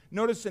him.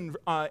 Notice in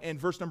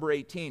verse number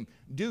 18,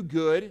 do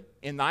good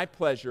in thy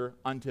pleasure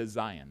unto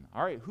Zion.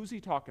 All right, who's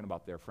he talking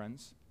about there,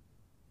 friends?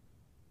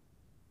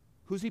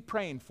 Who's he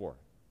praying for?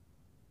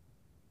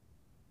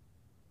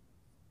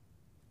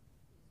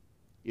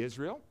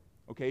 Israel.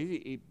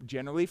 Okay,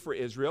 generally for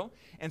Israel.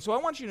 And so I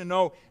want you to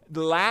know,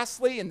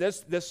 lastly, in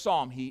this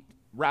psalm, he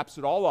wraps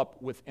it all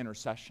up with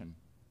intercession.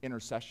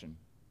 Intercession.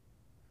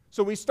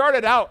 So we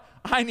started out,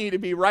 I need to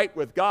be right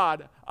with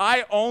God.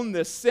 I own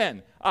this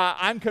sin.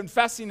 I'm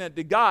confessing it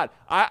to God.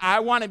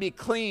 I want to be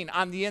clean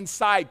on the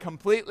inside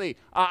completely.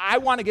 I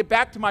want to get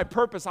back to my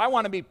purpose. I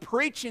want to be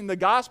preaching the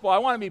gospel. I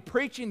want to be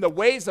preaching the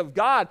ways of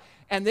God.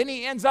 And then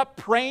he ends up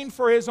praying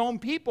for his own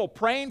people,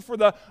 praying for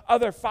the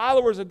other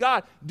followers of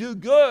God. Do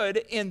good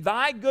in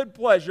thy good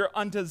pleasure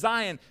unto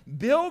Zion.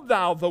 Build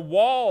thou the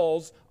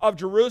walls of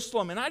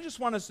Jerusalem. And I just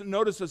want us to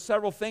notice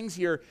several things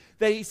here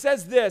that he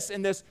says this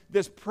in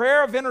this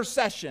prayer of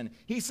intercession.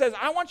 He says,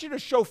 I want you to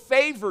show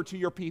favor to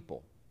your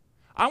people.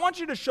 I want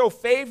you to show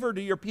favor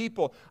to your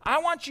people. I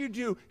want you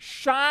to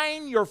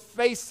shine your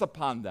face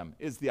upon them,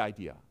 is the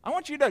idea. I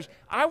want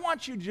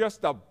you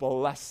just to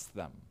bless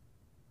them.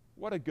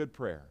 What a good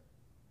prayer.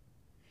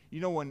 You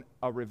know, when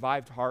a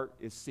revived heart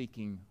is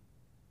seeking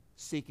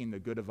the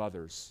good of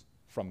others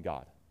from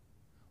God.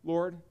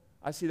 Lord,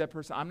 I see that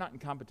person. I'm not in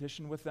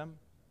competition with them.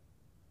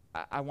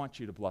 I want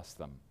you to bless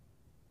them.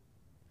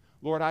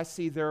 Lord, I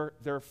see their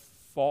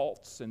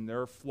faults and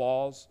their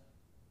flaws,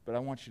 but I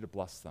want you to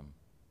bless them.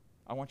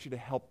 I want you to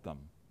help them.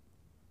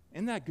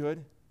 Isn't that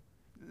good?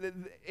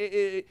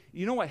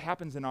 You know what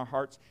happens in our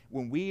hearts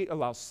when we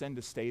allow sin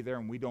to stay there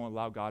and we don't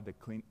allow God to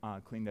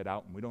clean that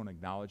out and we don't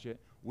acknowledge it?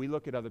 We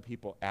look at other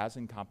people as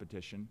in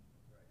competition,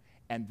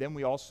 and then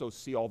we also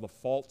see all the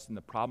faults and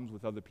the problems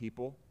with other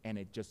people, and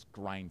it just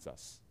grinds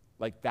us.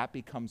 Like that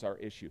becomes our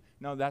issue.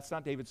 No, that's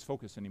not David's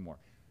focus anymore.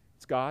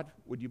 It's God,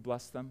 would you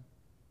bless them?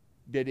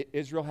 Did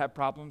Israel have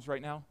problems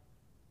right now?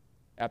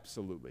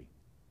 Absolutely.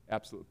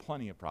 Absolutely.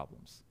 Plenty of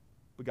problems.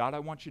 But God, I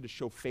want you to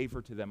show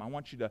favor to them. I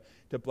want you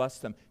to bless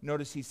them.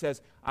 Notice he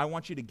says, I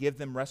want you to give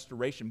them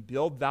restoration.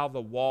 Build thou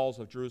the walls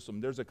of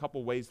Jerusalem. There's a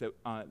couple ways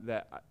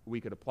that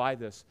we could apply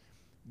this.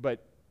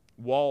 But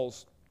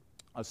walls,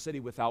 a city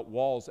without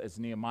walls, as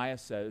Nehemiah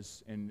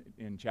says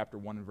in chapter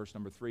 1 and verse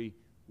number 3,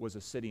 was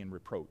a city in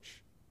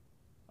reproach,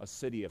 a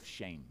city of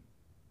shame.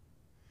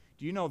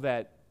 Do you know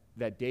that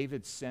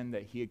David's sin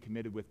that he had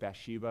committed with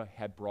Bathsheba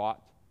had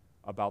brought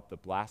about the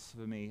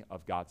blasphemy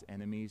of God's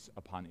enemies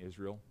upon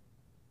Israel?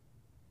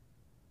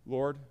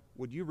 Lord,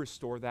 would you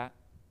restore that?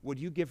 Would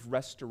you give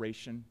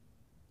restoration?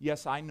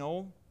 Yes, I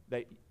know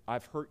that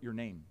I've hurt your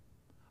name.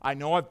 I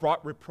know I've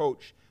brought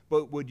reproach,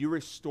 but would you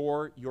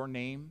restore your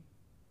name?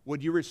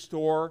 Would you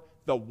restore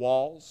the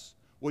walls?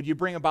 Would you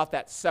bring about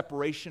that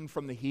separation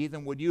from the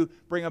heathen? Would you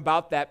bring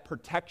about that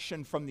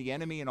protection from the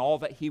enemy and all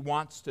that he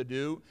wants to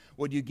do?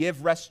 Would you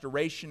give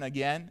restoration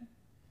again?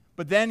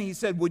 But then he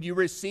said, would you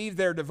receive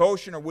their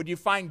devotion, or would you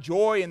find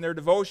joy in their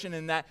devotion?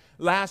 In that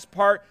last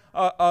part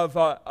of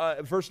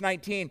verse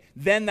 19,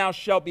 then thou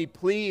shalt be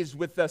pleased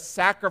with the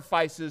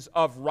sacrifices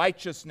of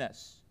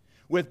righteousness,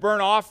 with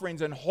burnt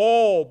offerings and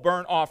whole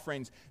burnt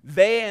offerings.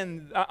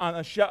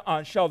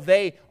 Shall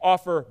they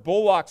offer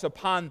bullocks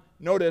upon,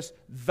 notice,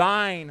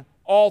 thine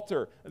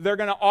altar. They're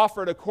going to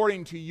offer it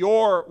according to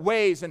your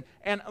ways.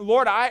 And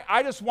Lord,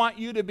 I just want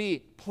you to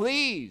be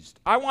pleased.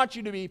 I want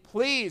you to be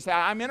pleased.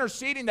 I'm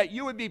interceding that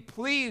you would be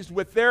pleased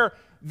with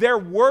their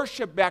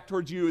worship back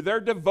towards you, their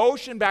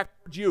devotion back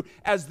towards you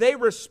as they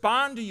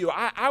respond to you.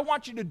 I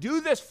want you to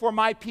do this for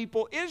my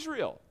people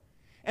Israel.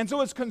 And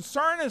so his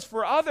concern is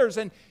for others.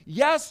 And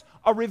yes,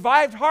 a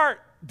revived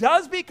heart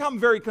does become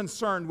very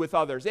concerned with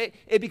others.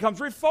 It becomes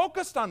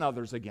refocused on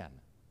others again.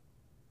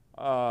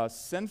 A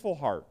sinful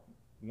heart,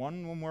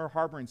 one when we're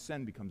harboring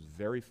sin, becomes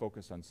very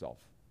focused on self.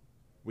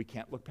 We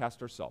can't look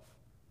past ourselves.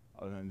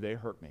 They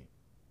hurt me.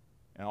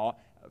 And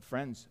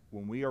friends,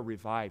 when we are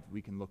revived,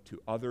 we can look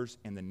to others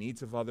and the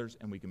needs of others,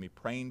 and we can be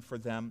praying for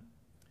them.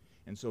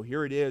 And so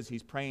here it is.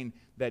 He's praying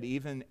that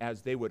even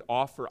as they would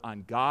offer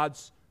on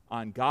God's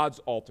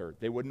altar,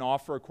 they wouldn't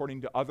offer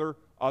according to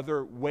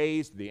other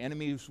ways, the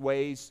enemy's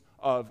ways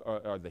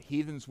or the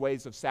heathen's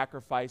ways of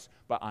sacrifice,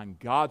 but on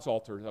God's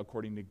altar,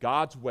 according to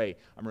God's way.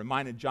 I'm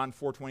reminded John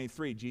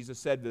 4:23. Jesus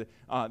said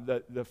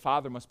the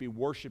Father must be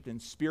worshipped in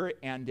spirit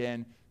and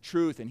in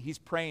truth, and he's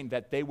praying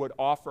that they would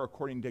offer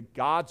according to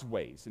God's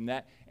ways, and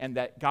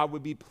that God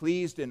would be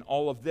pleased in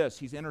all of this.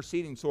 He's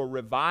interceding. So a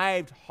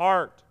revived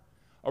heart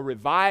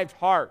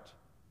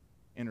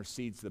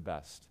intercedes the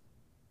best.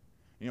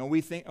 You know,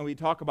 we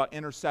talk about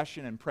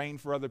intercession and praying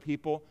for other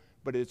people,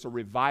 but it's a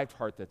revived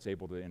heart that's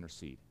able to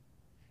intercede.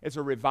 It's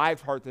a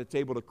revived heart that's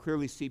able to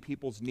clearly see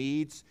people's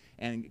needs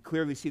and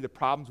clearly see the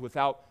problems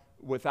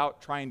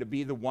without trying to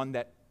be the one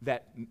that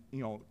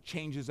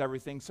changes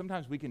everything.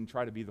 Sometimes we can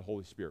try to be the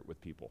Holy Spirit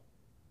with people.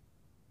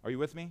 Are you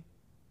with me?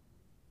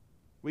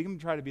 We can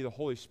try to be the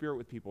Holy Spirit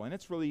with people, and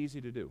it's really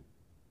easy to do.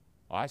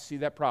 Oh, I see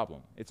that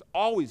problem. It's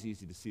always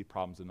easy to see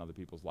problems in other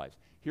people's lives.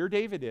 Here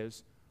David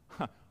is,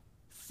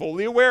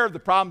 fully aware of the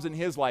problems in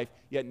his life,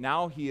 yet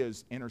now he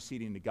is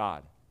interceding to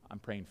God. I'm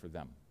praying for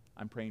them.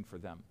 I'm praying for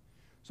them.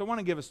 So I want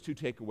to give us 2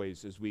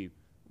 takeaways as we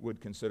would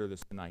consider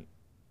this tonight.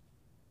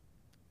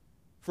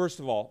 First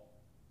of all,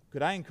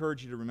 could I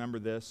encourage you to remember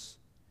this,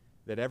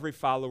 that every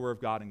follower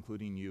of God,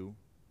 including you,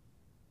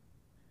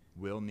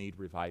 will need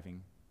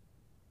reviving.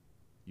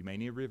 You may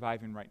need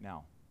reviving right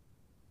now.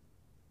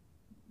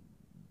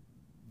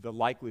 The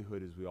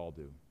likelihood is we all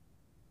do.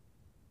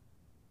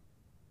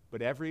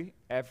 But every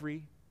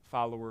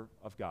follower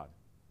of God.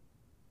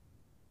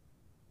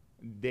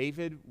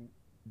 David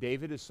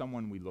is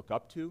someone we look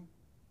up to.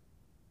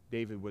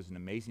 David was an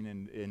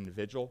amazing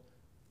individual.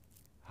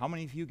 How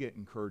many of you get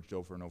encouraged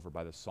over and over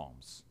by the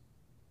Psalms?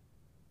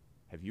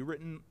 Have you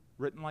written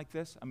like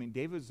this? I mean,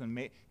 David was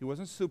he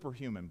wasn't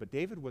superhuman, but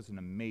David was an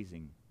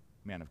amazing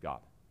man of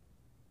God.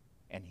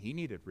 And he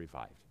needed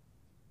revived.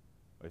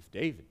 If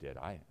David did,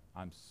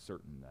 I'm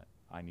certain that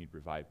I need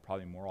revived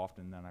probably more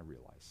often than I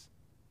realize.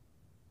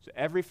 So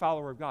every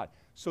follower of God.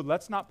 So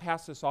let's not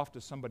pass this off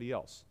to somebody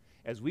else.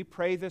 As we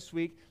pray this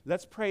week,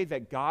 let's pray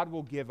that God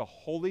will give a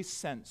holy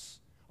sense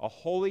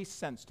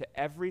to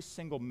every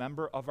single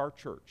member of our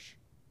church,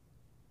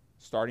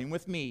 starting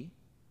with me,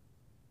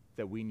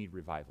 that we need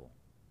revival.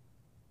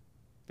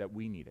 That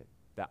we need it.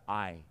 That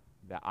I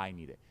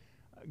need it.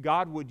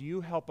 God, would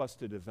you help us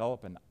to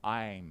develop an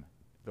I'm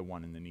the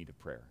one in the need of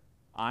prayer.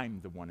 I'm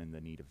the one in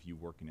the need of you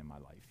working in my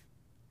life.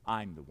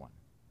 I'm the one,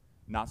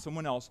 not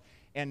someone else.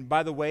 And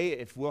by the way,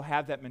 if we'll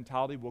have that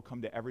mentality, we'll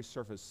come to every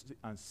service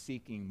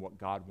seeking what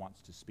God wants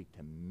to speak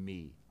to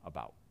me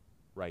about,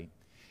 right?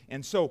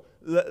 And so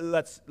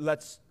let's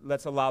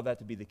allow that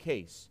to be the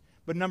case.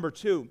 But number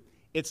 2,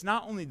 it's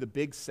not only the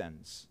big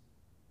sins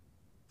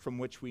from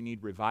which we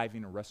need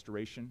reviving or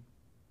restoration.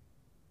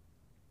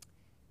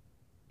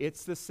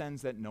 It's the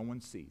sins that no one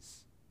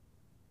sees.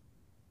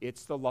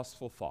 It's the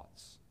lustful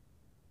thoughts.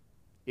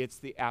 It's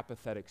the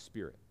apathetic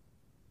spirit.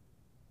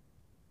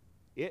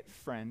 It,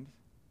 friend,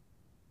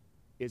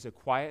 is a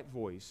quiet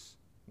voice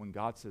when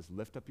God says,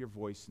 lift up your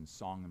voice in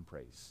song and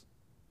praise.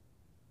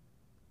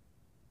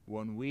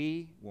 When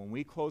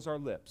we close our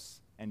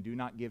lips and do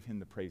not give him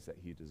the praise that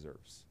he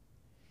deserves.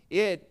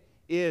 It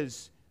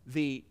is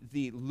the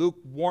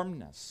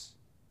lukewarmness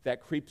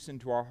that creeps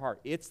into our heart.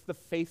 It's the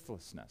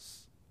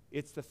faithlessness.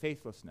 It's the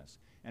faithlessness.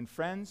 And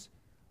friends,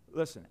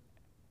 listen,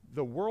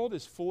 the world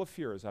is full of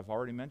fear, as I've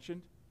already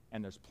mentioned,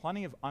 and there's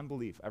plenty of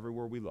unbelief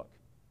everywhere we look.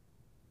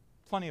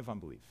 Plenty of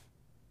unbelief.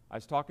 I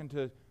was talking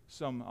to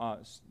some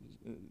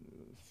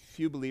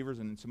few believers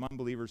and some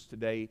unbelievers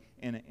today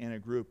in a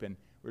group, and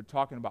we're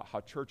talking about how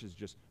churches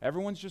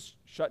everyone's just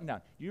shutting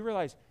down. You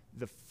realize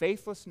the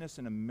faithlessness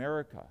in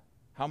America,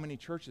 how many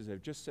churches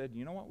have just said,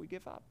 you know what, we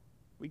give up.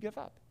 We give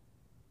up.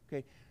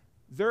 Okay?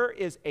 There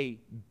is a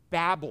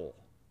babble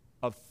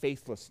of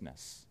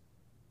faithlessness.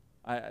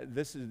 I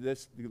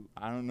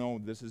don't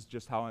know, this is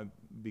just how I've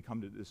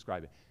become to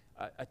describe it.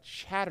 A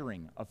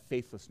chattering of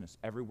faithlessness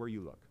everywhere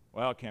you look.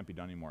 Well, it can't be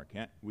done anymore.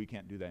 We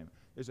can't do that anymore.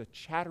 There's a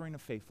chattering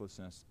of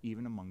faithlessness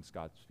even amongst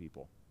God's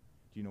people.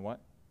 Do you know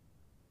what?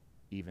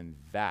 Even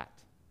that,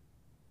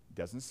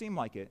 doesn't seem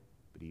like it,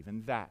 but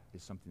even that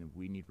is something that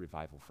we need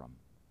revival from.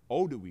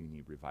 Oh, do we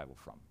need revival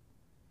from?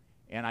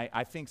 And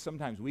I think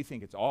sometimes we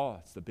think it's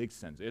the big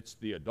sins. It's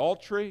the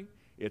adultery,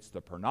 it's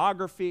the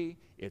pornography,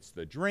 it's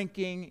the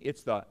drinking,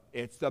 it's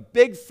the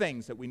big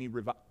things that we need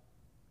revival.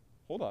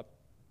 Hold up.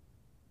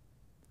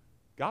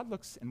 God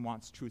looks and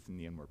wants truth in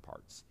the inward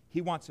parts.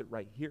 He wants it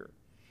right here.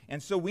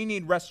 And so we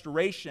need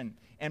restoration,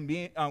 and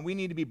we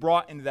need to be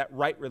brought into that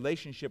right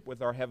relationship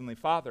with our Heavenly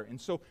Father. And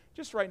so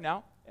just right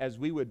now, as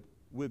we would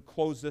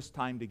close this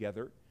time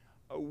together,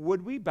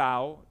 would we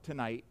bow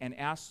tonight and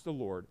ask the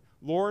Lord,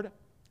 Lord,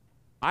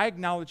 I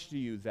acknowledge to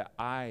you that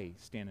I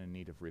stand in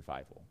need of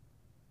revival.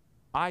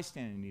 I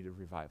stand in need of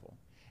revival.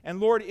 And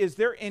Lord, is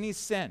there any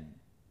sin?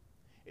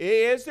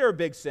 Is there a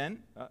big sin?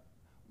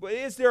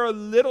 Is there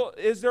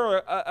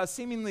a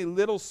seemingly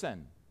little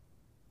sin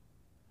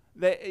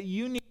that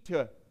you need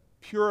to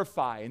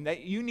purify and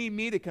that you need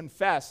me to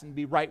confess and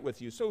be right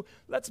with you? So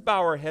let's bow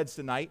our heads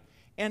tonight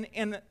and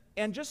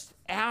just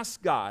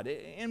ask God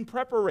in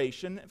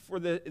preparation for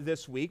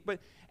this week, but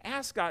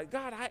ask God,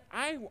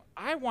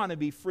 I want to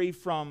be free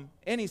from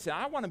any sin.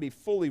 I want to be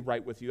fully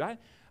right with you. I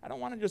don't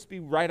want to just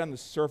be right on the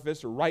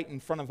surface or right in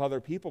front of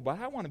other people, but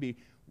I want to be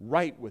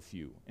right with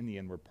you in the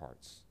inward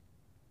parts.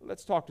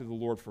 Let's talk to the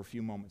Lord for a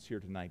few moments here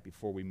tonight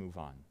before we move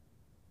on.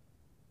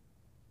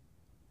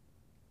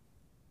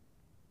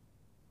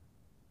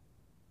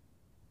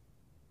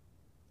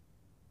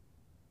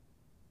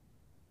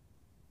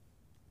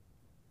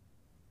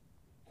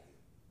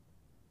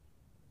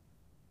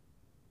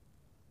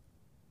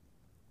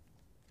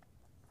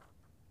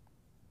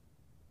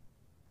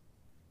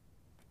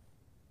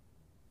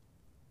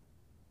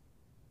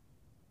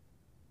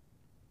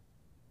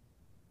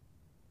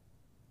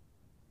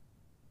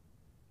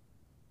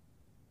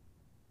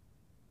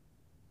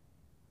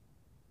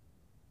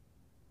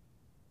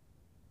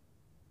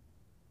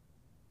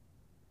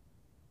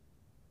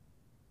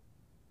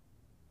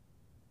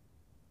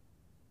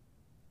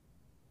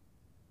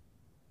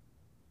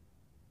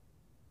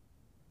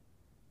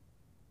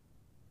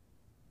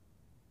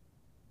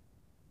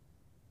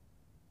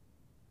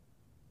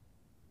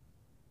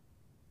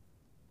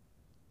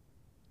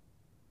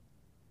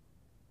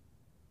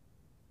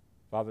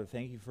 Father,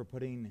 thank you for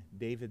putting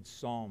David's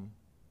psalm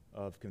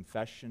of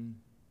confession,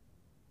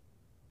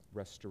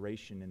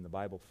 restoration in the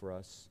Bible for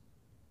us.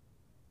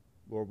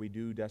 Lord, we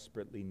do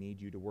desperately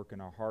need you to work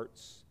in our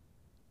hearts,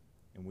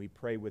 and we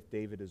pray with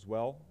David as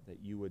well that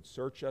you would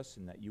search us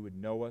and that you would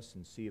know us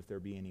and see if there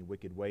be any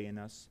wicked way in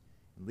us,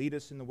 and lead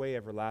us in the way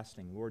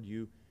everlasting. Lord,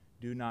 you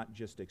do not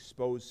just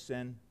expose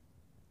sin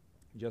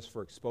just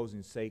for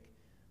exposing's sake,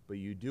 but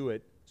you do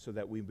it so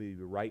that we may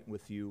be right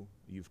with you.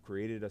 You've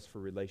created us for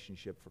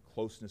relationship, for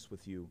closeness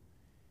with you.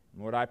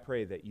 And Lord, I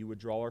pray that you would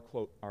draw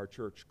our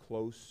church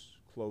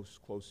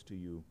close to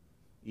you,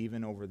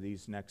 even over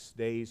these next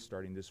days,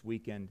 starting this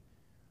weekend.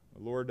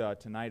 Lord,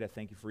 tonight I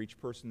thank you for each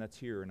person that's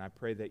here, and I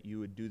pray that you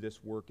would do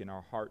this work in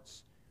our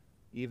hearts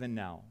even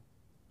now.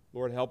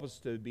 Lord, help us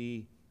to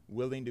be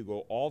willing to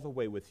go all the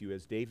way with you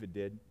as David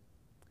did,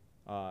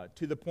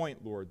 to the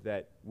point, Lord,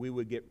 that we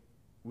would get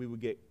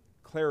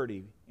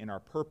clarity in our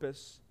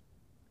purpose,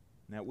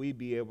 and that we'd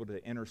be able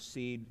to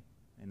intercede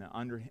in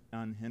an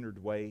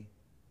unhindered way.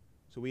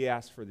 So we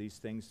ask for these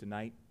things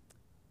tonight.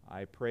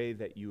 I pray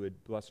that you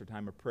would bless our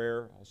time of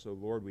prayer. Also,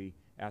 Lord, we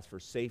ask for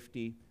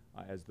safety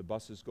as the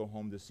buses go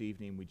home this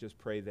evening. We just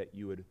pray that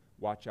you would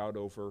watch out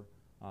over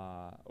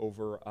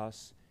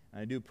us.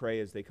 And I do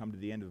pray as they come to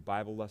the end of the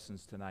Bible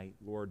lessons tonight,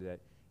 Lord, that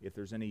if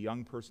there's any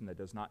young person that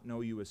does not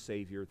know you as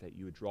Savior, that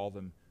you would draw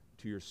them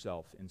to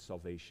yourself in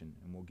salvation.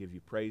 And we'll give you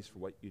praise for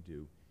what you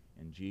do.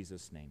 In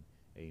Jesus' name,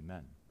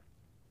 amen.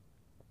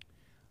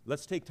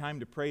 Let's take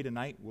time to pray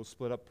tonight. We'll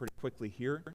split up pretty quickly here.